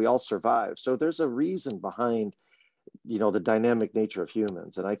functions, yet we all survive. So there's a reason behind, the dynamic nature of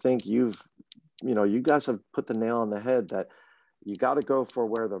humans. And I think you guys have put the nail on the head that you got to go for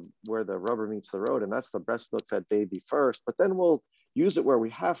where the rubber meets the road. And that's the breast milk fed baby first, but then we'll use it where we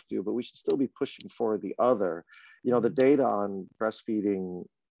have to, but we should still be pushing for the other. The data on breastfeeding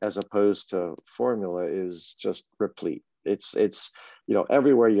as opposed to formula is just replete. It's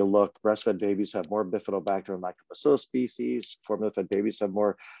everywhere you look, breastfed babies have more bifidobacter and lactobacillus species. Formula-fed babies have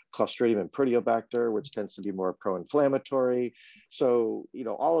more Clostridium and Proteobacter, which tends to be more pro-inflammatory. So,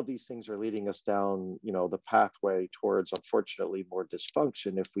 all of these things are leading us down, the pathway towards, unfortunately, more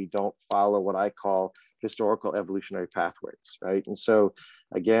dysfunction if we don't follow what I call historical evolutionary pathways, right? And so,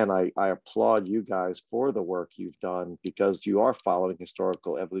 again, I applaud you guys for the work you've done, because you are following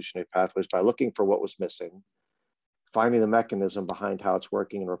historical evolutionary pathways by looking for what was missing, finding the mechanism behind how it's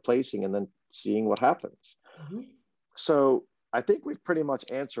working and replacing, and then seeing what happens. Mm-hmm. So I think we've pretty much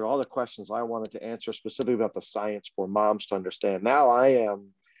answered all the questions I wanted to answer specifically about the science for moms to understand. Now I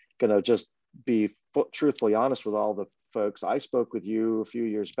am going to just be truthfully honest with all the folks. I spoke with you a few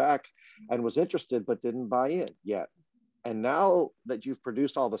years back and was interested, but didn't buy in yet. And now that you've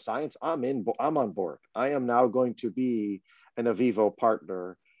produced all the science, I'm on board. I am now going to be an Evivo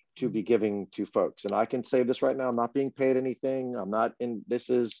partner to be giving to folks. And I can say this right now, I'm not being paid anything. This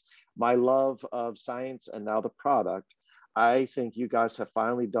is my love of science and now the product. I think you guys have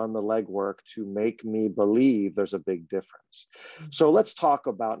finally done the legwork to make me believe there's a big difference. So let's talk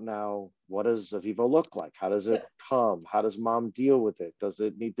about now, what does Evivo look like? How does it come? How does mom deal with it? Does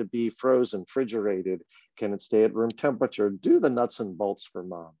it need to be frozen, refrigerated? Can it stay at room temperature? Do the nuts and bolts for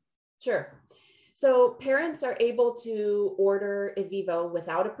mom. Sure. So parents are able to order Evivo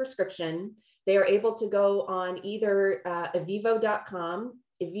without a prescription. They are able to go on either evivo.com.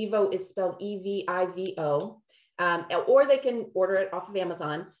 Evivo is spelled E-V-I-V-O, or they can order it off of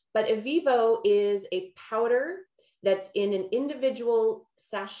Amazon. But Evivo is a powder that's in an individual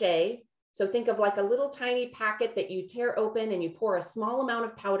sachet. So think of like a little tiny packet that you tear open and you pour a small amount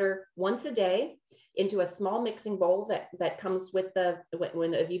of powder once a day into a small mixing bowl that comes with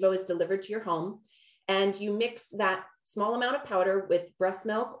when Evivo is delivered to your home. And you mix that small amount of powder with breast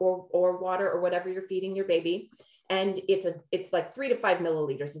milk or water or whatever you're feeding your baby. And it's like 3 to 5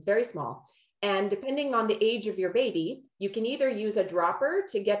 milliliters. It's very small. And depending on the age of your baby, you can either use a dropper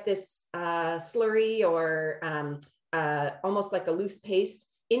to get this slurry or almost like a loose paste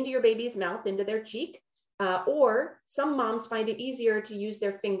into your baby's mouth, into their cheek. Or some moms find it easier to use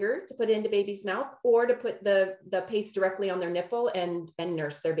their finger to put into baby's mouth, or to put the paste directly on their nipple and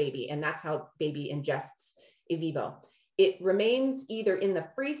nurse their baby. And that's how baby ingests Evivo. It remains either in the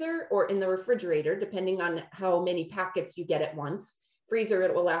freezer or in the refrigerator, depending on how many packets you get at once. Freezer,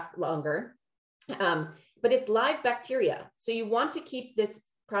 it will last longer. But it's live bacteria. So you want to keep this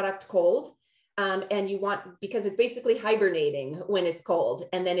product cold. And because it's basically hibernating when it's cold.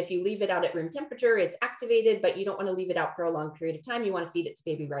 And then if you leave it out at room temperature, it's activated, but you don't want to leave it out for a long period of time. You want to feed it to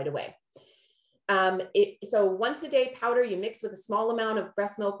baby right away. So once a day powder, you mix with a small amount of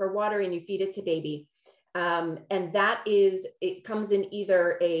breast milk or water and you feed it to baby. And it comes in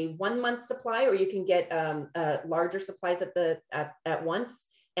either a 1 month supply, or you can get larger supplies at once.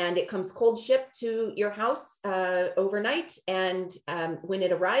 And it comes cold shipped to your house overnight. And when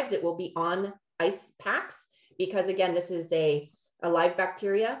it arrives, it will be on ice packs, because again, this is a live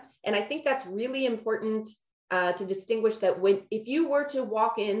bacteria. And I think that's really important to distinguish that if you were to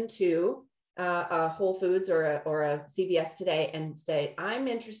walk into a Whole Foods or a CVS today and say, I'm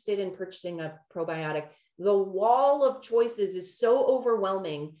interested in purchasing a probiotic, the wall of choices is so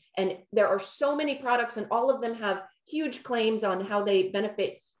overwhelming. And there are so many products and all of them have huge claims on how they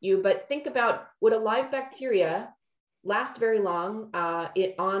benefit you. But think about, would a live bacteria last very long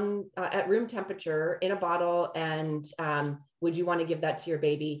at room temperature in a bottle? And would you want to give that to your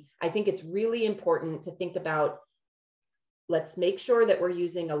baby? I think it's really important to think about, let's make sure that we're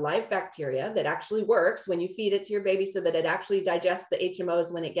using a live bacteria that actually works when you feed it to your baby, so that it actually digests the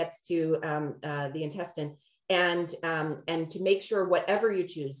HMOs when it gets to the intestine. And to make sure whatever you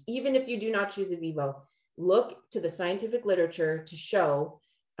choose, even if you do not choose Evivo, look to the scientific literature to show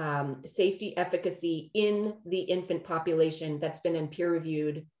safety, efficacy in the infant population that's been in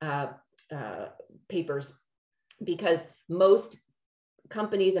peer-reviewed papers, because most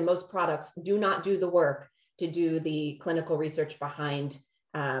companies and most products do not do the work to do the clinical research behind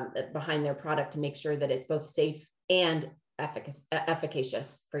their product to make sure that it's both safe and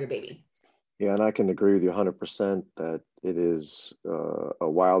efficacious for your baby. Yeah, and I can agree with you 100% that it is a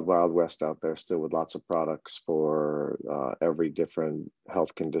wild, wild west out there still, with lots of products for every different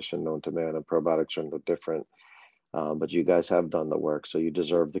health condition known to man, and probiotics are no different. But you guys have done the work, so you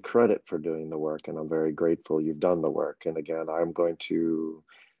deserve the credit for doing the work, and I'm very grateful you've done the work. And again, I'm going to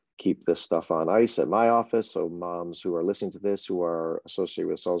keep this stuff on ice at my office, so moms who are listening to this, who are associated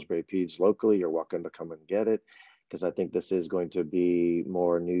with Salisbury Peds locally, you're welcome to come and get it, because I think this is going to be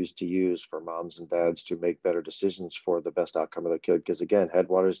more news to use for moms and dads to make better decisions for the best outcome of their kid. Because again,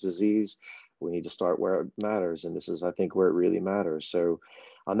 headwaters disease, we need to start where it matters. And this is, I think, where it really matters. So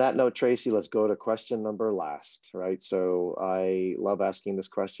on that note, Tracy, let's go to question number last, right? So I love asking this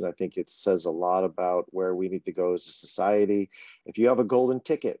question. I think it says a lot about where we need to go as a society. If you have a golden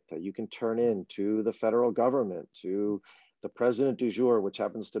ticket that you can turn in to the federal government, to the president du jour, which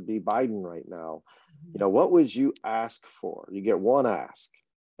happens to be Biden right now, what would you ask for? You get one ask.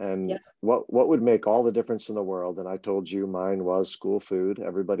 And what would make all the difference in the world? And I told you mine was school food.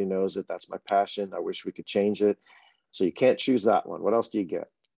 Everybody knows it. That's my passion. I wish we could change it. So you can't choose that one. What else do you get?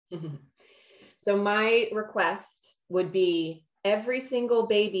 So my request would be every single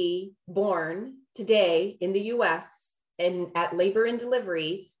baby born today in the US and at labor and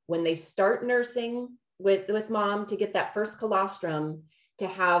delivery, when they start nursing with mom to get that first colostrum, to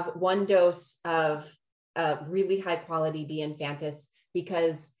have 1 dose of really high quality B. infantis.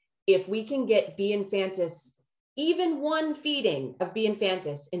 Because if we can get B. infantis, even one feeding of B.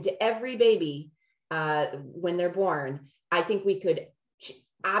 infantis into every baby when they're born, I think we could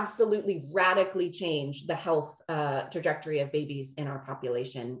absolutely radically change the health trajectory of babies in our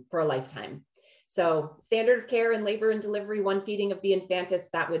population for a lifetime. So standard of care in labor and delivery, 1 feeding of B. infantis,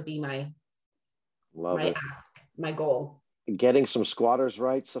 that would be my ask, my goal. Getting some squatters'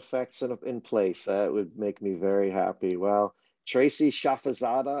 rights effects in place, that would make me very happy. Well, Tracy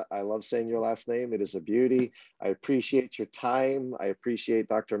Shafizadeh, I love saying your last name. It is a beauty. I appreciate your time. I appreciate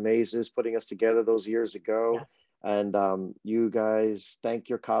Dr. Maze's putting us together those years ago. Yeah. And you guys, thank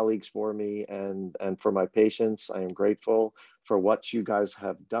your colleagues for me and for my patients. I am grateful for what you guys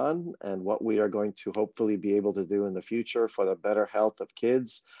have done and what we are going to hopefully be able to do in the future for the better health of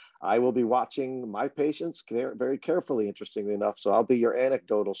kids. I will be watching my patients very carefully, interestingly enough. So I'll be your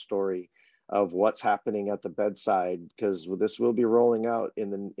anecdotal story of what's happening at the bedside, because this will be rolling out in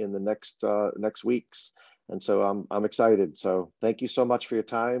the next weeks. And so I'm excited. So thank you so much for your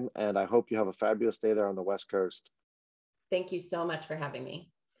time. And I hope you have a fabulous day there on the West Coast. Thank you so much for having me.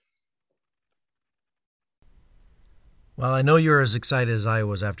 Well, I know you're as excited as I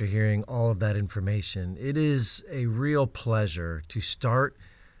was after hearing all of that information. It is a real pleasure to start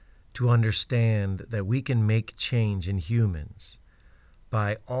to understand that we can make change in humans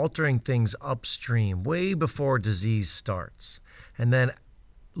by altering things upstream way before disease starts, and then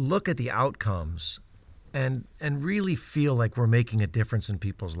look at the outcomes and really feel like we're making a difference in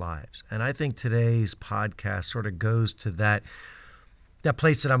people's lives. And I think today's podcast sort of goes to that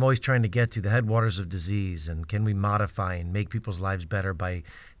place that I'm always trying to get to, the headwaters of disease, and can we modify and make people's lives better by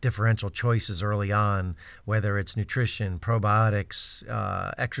differential choices early on, whether it's nutrition, probiotics,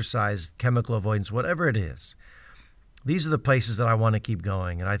 exercise, chemical avoidance, whatever it is. These are the places that I want to keep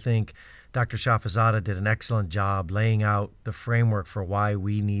going. And I think Dr. Shafizadeh did an excellent job laying out the framework for why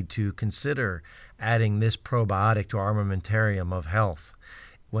we need to consider adding this probiotic to our armamentarium of health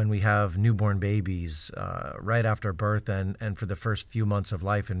when we have newborn babies right after birth and for the first few months of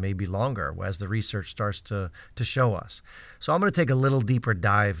life and maybe longer as the research starts to show us. So I'm going to take a little deeper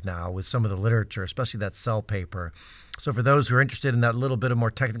dive now with some of the literature, especially that Cell paper. So for those who are interested in that little bit of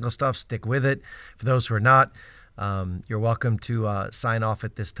more technical stuff, stick with it. For those who are not, you're welcome to sign off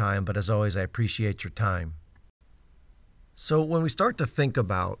at this time. But as always, I appreciate your time. So when we start to think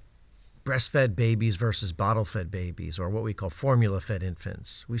about breastfed babies versus bottle-fed babies, or what we call formula-fed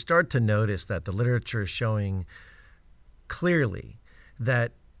infants, we start to notice that the literature is showing clearly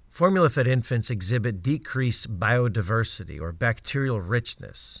that formula-fed infants exhibit decreased biodiversity or bacterial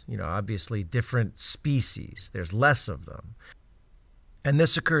richness. Obviously different species, there's less of them. And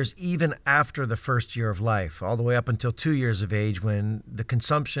this occurs even after the first year of life, all the way up until 2 years of age, when the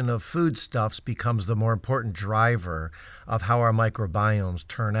consumption of foodstuffs becomes the more important driver of how our microbiomes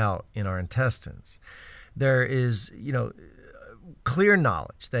turn out in our intestines. There is, clear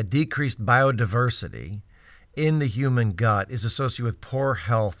knowledge that decreased biodiversity in the human gut is associated with poor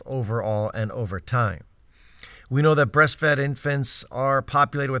health overall and over time. We know that breastfed infants are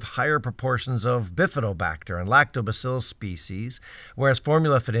populated with higher proportions of bifidobacter and lactobacillus species, whereas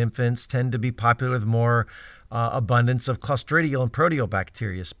formula-fed infants tend to be populated with more abundance of Clostridial and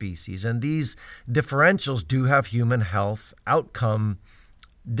Proteobacteria species. And these differentials do have human health outcome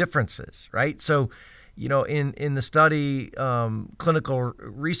differences, right? So, in the study, clinical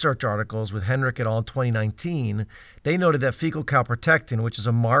research articles with Henrik et al. In 2019, they noted that fecal calprotectin, which is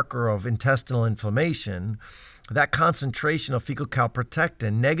a marker of intestinal inflammation, that concentration of fecal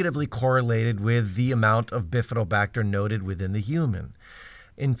calprotectin negatively correlated with the amount of bifidobacter noted within the human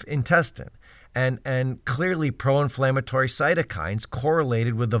intestine. And clearly pro-inflammatory cytokines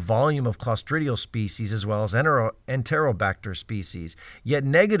correlated with the volume of Clostridial species as well as Enterobacter species, yet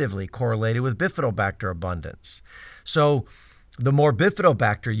negatively correlated with bifidobacter abundance. So the more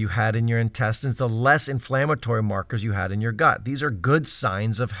bifidobacter you had in your intestines, the less inflammatory markers you had in your gut. These are good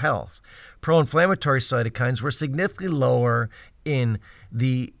signs of health. Pro-inflammatory cytokines were significantly lower in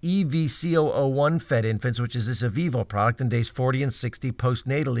the EVCO01 fed infants, which is this Evivo product, in days 40 and 60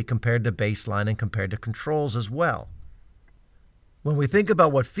 postnatally compared to baseline and compared to controls as well. When we think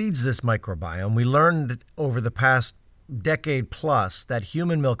about what feeds this microbiome, we learned over the past decade plus that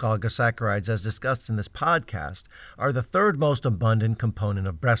human milk oligosaccharides, as discussed in this podcast, are the third most abundant component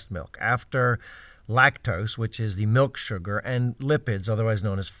of breast milk after lactose, which is the milk sugar, and lipids, otherwise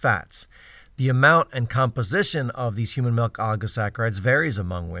known as fats. The amount and composition of these human milk oligosaccharides varies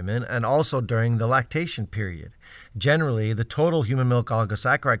among women and also during the lactation period. Generally, the total human milk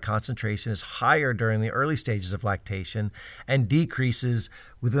oligosaccharide concentration is higher during the early stages of lactation and decreases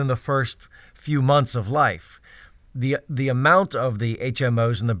within the first few months of life. The amount of the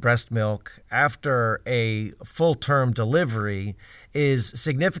HMOs in the breast milk after a full-term delivery is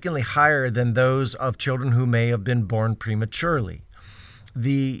significantly higher than those of children who may have been born prematurely.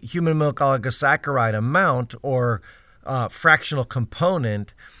 The human milk oligosaccharide amount, or fractional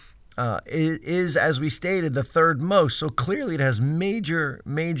component, is, as we stated, the third most. So clearly it has major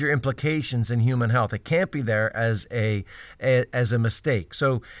implications in human health. It can't be there as a mistake.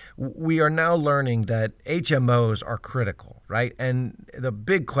 So we are now learning that HMOs are critical, right? And the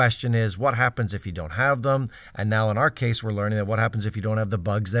big question is, what happens if you don't have them? And now in our case, we're learning that what happens if you don't have the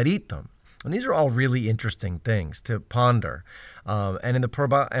bugs that eat them? And these are all really interesting things to ponder. And in the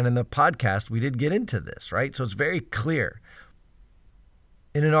podcast, we did get into this, right? So it's very clear.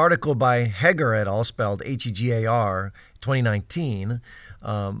 In an article by Hegar et al., spelled Hegar, 2019,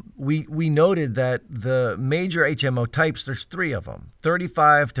 we noted that the major HMO types, there's three of them.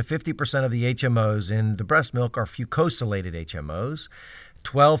 35 to 50% of the HMOs in the breast milk are fucosylated HMOs.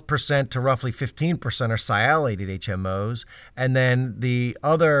 12% to roughly 15% are sialylated HMOs, and then the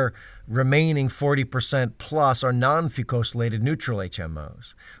other remaining 40% plus are non-fucosylated neutral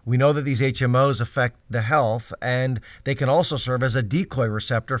HMOs. We know that these HMOs affect the health, and they can also serve as a decoy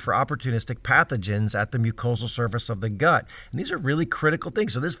receptor for opportunistic pathogens at the mucosal surface of the gut. And these are really critical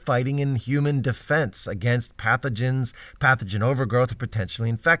things. So this fighting in human defense against pathogens, pathogen overgrowth, or potentially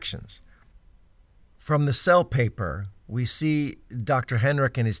infections. From the Cell paper, we see Dr.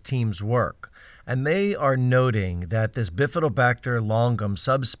 Henrik and his team's work, and they are noting that this Bifidobacter longum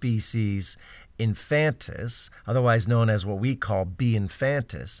subspecies infantis, otherwise known as what we call B.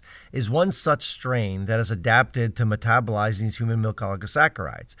 infantis, is one such strain that is adapted to metabolize these human milk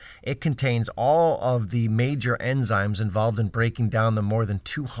oligosaccharides. It contains all of the major enzymes involved in breaking down the more than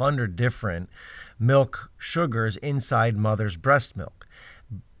 200 different milk sugars inside mother's breast milk.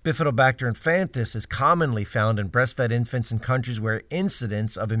 Bifidobacter infantis is commonly found in breastfed infants in countries where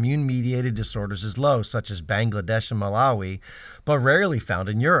incidence of immune-mediated disorders is low, such as Bangladesh and Malawi, but rarely found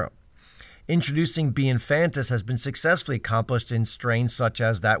in Europe. Introducing B. infantis has been successfully accomplished in strains such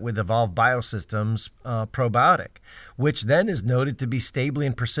as that with Evolve BioSystems Probiotic, which then is noted to be stably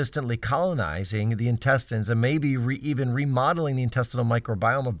and persistently colonizing the intestines and maybe even remodeling the intestinal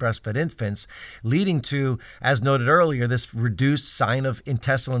microbiome of breastfed infants, leading to, as noted earlier, this reduced sign of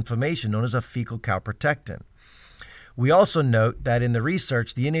intestinal inflammation known as a fecal calprotectin. We also note that in the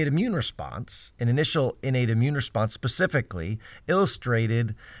research, the innate immune response, an initial innate immune response specifically,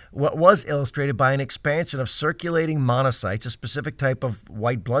 was illustrated by an expansion of circulating monocytes, a specific type of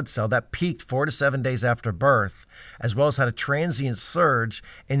white blood cell that peaked 4 to 7 days after birth, as well as had a transient surge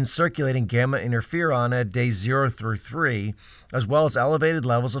in circulating gamma interferon at days 0 through 3, as well as elevated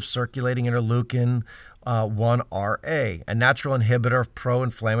levels of circulating interleukin 1RA, a natural inhibitor of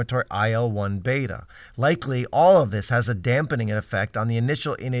pro-inflammatory IL-1 beta. Likely, all of this has a dampening effect on the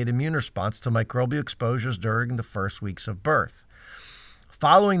initial innate immune response to microbial exposures during the first weeks of birth.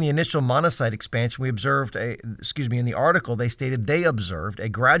 Following the initial monocyte expansion, in the article, they stated they observed a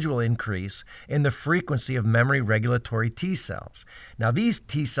gradual increase in the frequency of memory regulatory T cells. Now, these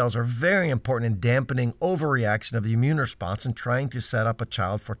T cells are very important in dampening overreaction of the immune response and trying to set up a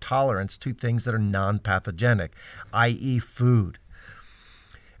child for tolerance to things that are non-pathogenic, i.e. food.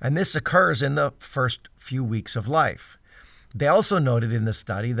 And this occurs in the first few weeks of life. They also noted in the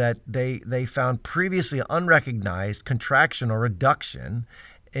study that they found previously unrecognized contraction or reduction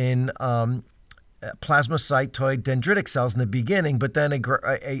in plasmacytoid dendritic cells in the beginning, but then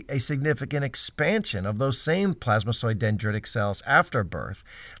a significant expansion of those same plasmacytoid dendritic cells after birth,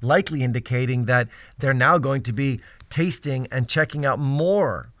 likely indicating that they're now going to be tasting and checking out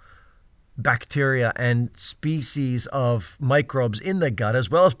more bacteria and species of microbes in the gut, as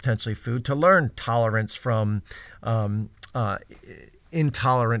well as potentially food, to learn tolerance from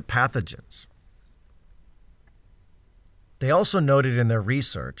intolerant pathogens. They also noted in their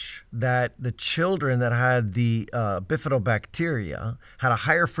research that the children that had the bifidobacteria had a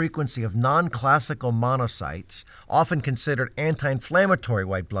higher frequency of non-classical monocytes, often considered anti-inflammatory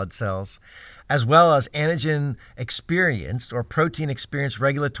white blood cells, as well as antigen-experienced or protein-experienced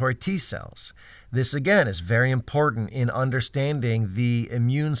regulatory T cells. This, again, is very important in understanding the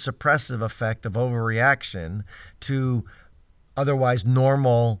immune suppressive effect of overreaction to otherwise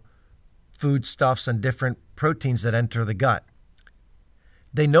normal foodstuffs and different proteins that enter the gut.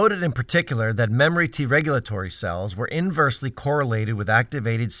 They noted in particular that memory T regulatory cells were inversely correlated with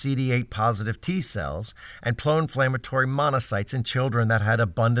activated CD8 positive T cells and pro-inflammatory monocytes in children that had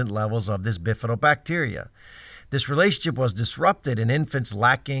abundant levels of this bifidobacteria. This relationship was disrupted in infants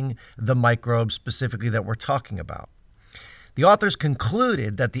lacking the microbes specifically that we're talking about. The authors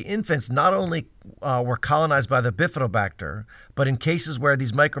concluded that the infants not only were colonized by the bifidobacter, but in cases where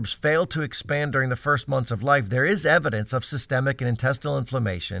these microbes failed to expand during the first months of life, there is evidence of systemic and intestinal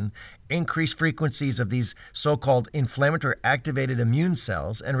inflammation, increased frequencies of these so-called inflammatory activated immune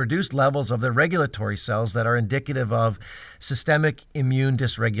cells, and reduced levels of the regulatory cells that are indicative of systemic immune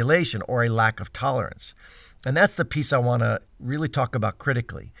dysregulation or a lack of tolerance. And that's the piece I want to really talk about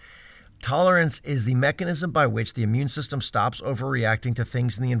critically. Tolerance is the mechanism by which the immune system stops overreacting to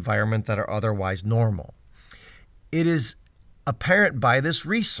things in the environment that are otherwise normal. It is apparent by this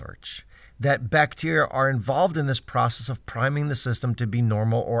research that bacteria are involved in this process of priming the system to be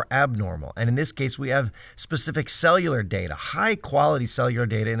normal or abnormal. And in this case, we have specific cellular data, high-quality cellular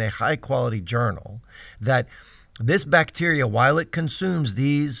data in a high-quality journal, that this bacteria, while it consumes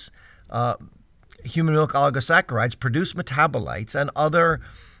these human milk oligosaccharides, produce metabolites and other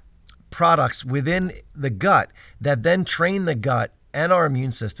products within the gut that then train the gut and our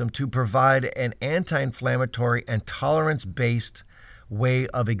immune system to provide an anti-inflammatory and tolerance-based way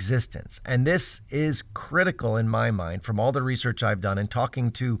of existence. And this is critical in my mind from all the research I've done and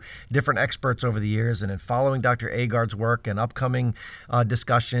talking to different experts over the years and in following Dr. Agard's work and upcoming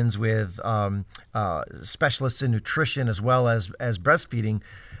discussions with specialists in nutrition as well as breastfeeding.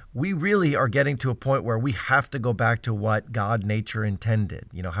 We really are getting to a point where we have to go back to what God, nature intended.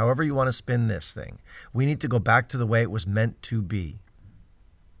 However you want to spin this thing, we need to go back to the way it was meant to be.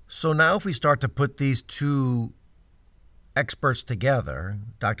 So now if we start to put these two experts together,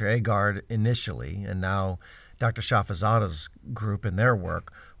 Dr. Agard initially, and now Dr. Shafizadeh's group in their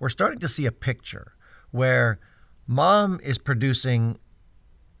work, we're starting to see a picture where mom is producing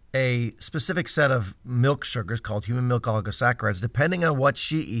a specific set of milk sugars called human milk oligosaccharides, depending on what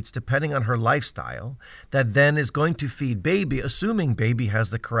she eats, depending on her lifestyle, that then is going to feed baby, assuming baby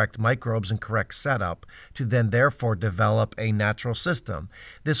has the correct microbes and correct setup to then therefore develop a natural system.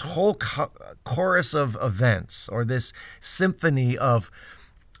 This whole chorus of events, or this symphony of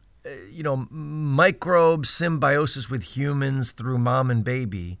microbe symbiosis with humans through mom and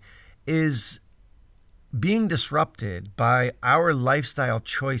baby, is being disrupted by our lifestyle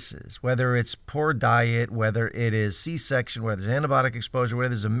choices, whether it's poor diet, whether it is C-section, whether there's antibiotic exposure, whether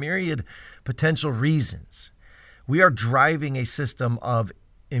there's a myriad potential reasons. We are driving a system of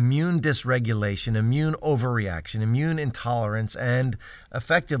immune dysregulation, immune overreaction, immune intolerance, and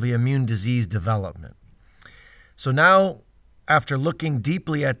effectively immune disease development. So now, after looking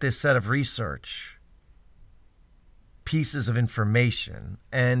deeply at this set of research, pieces of information,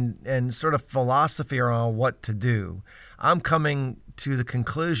 and sort of philosophy around what to do, I'm coming to the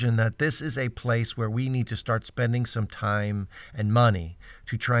conclusion that this is a place where we need to start spending some time and money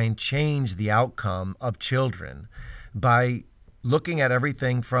to try and change the outcome of children by looking at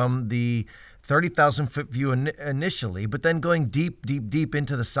everything from the 30,000-foot view initially, but then going deep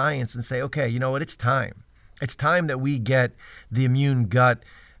into the science and say, okay, you know what, it's time. It's time that we get the immune gut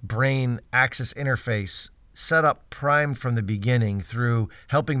brain axis interface set up, primed from the beginning through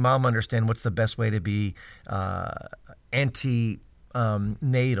helping mom understand what's the best way to be antenatal,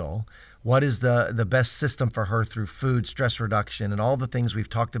 what is the best system for her through food, stress reduction, and all the things we've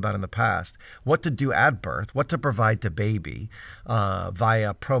talked about in the past, what to do at birth, what to provide to baby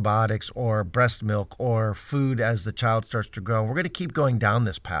via probiotics or breast milk or food as the child starts to grow. We're going to keep going down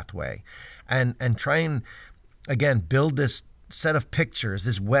this pathway and try and, again, build this set of pictures,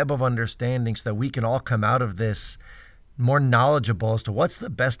 this web of understanding, so that we can all come out of this more knowledgeable as to what's the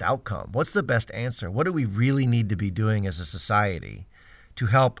best outcome, what's the best answer, what do we really need to be doing as a society to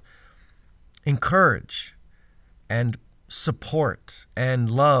help encourage and support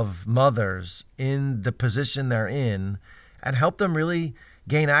and love mothers in the position they're in and help them really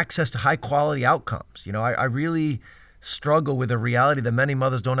gain access to high quality outcomes. I really struggle with the reality that many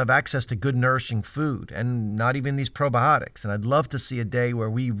mothers don't have access to good nourishing food, and not even these probiotics. And I'd love to see a day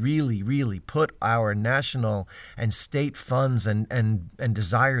where we really put our national and state funds and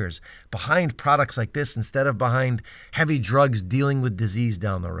desires behind products like this instead of behind heavy drugs dealing with disease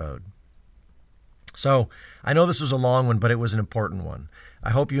down the road. So I know this was a long one, but it was an important one. I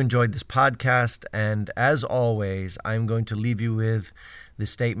hope you enjoyed this podcast. And as always, I'm going to leave you with the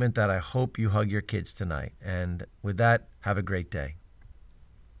statement that I hope you hug your kids tonight. And with that, have a great day.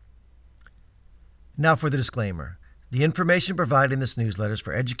 Now for the disclaimer. The information provided in this newsletter is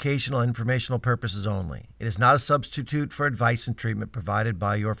for educational and informational purposes only. It is not a substitute for advice and treatment provided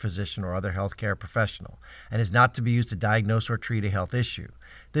by your physician or other healthcare professional, and is not to be used to diagnose or treat a health issue.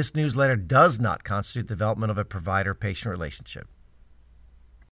 This newsletter does not constitute development of a provider-patient relationship.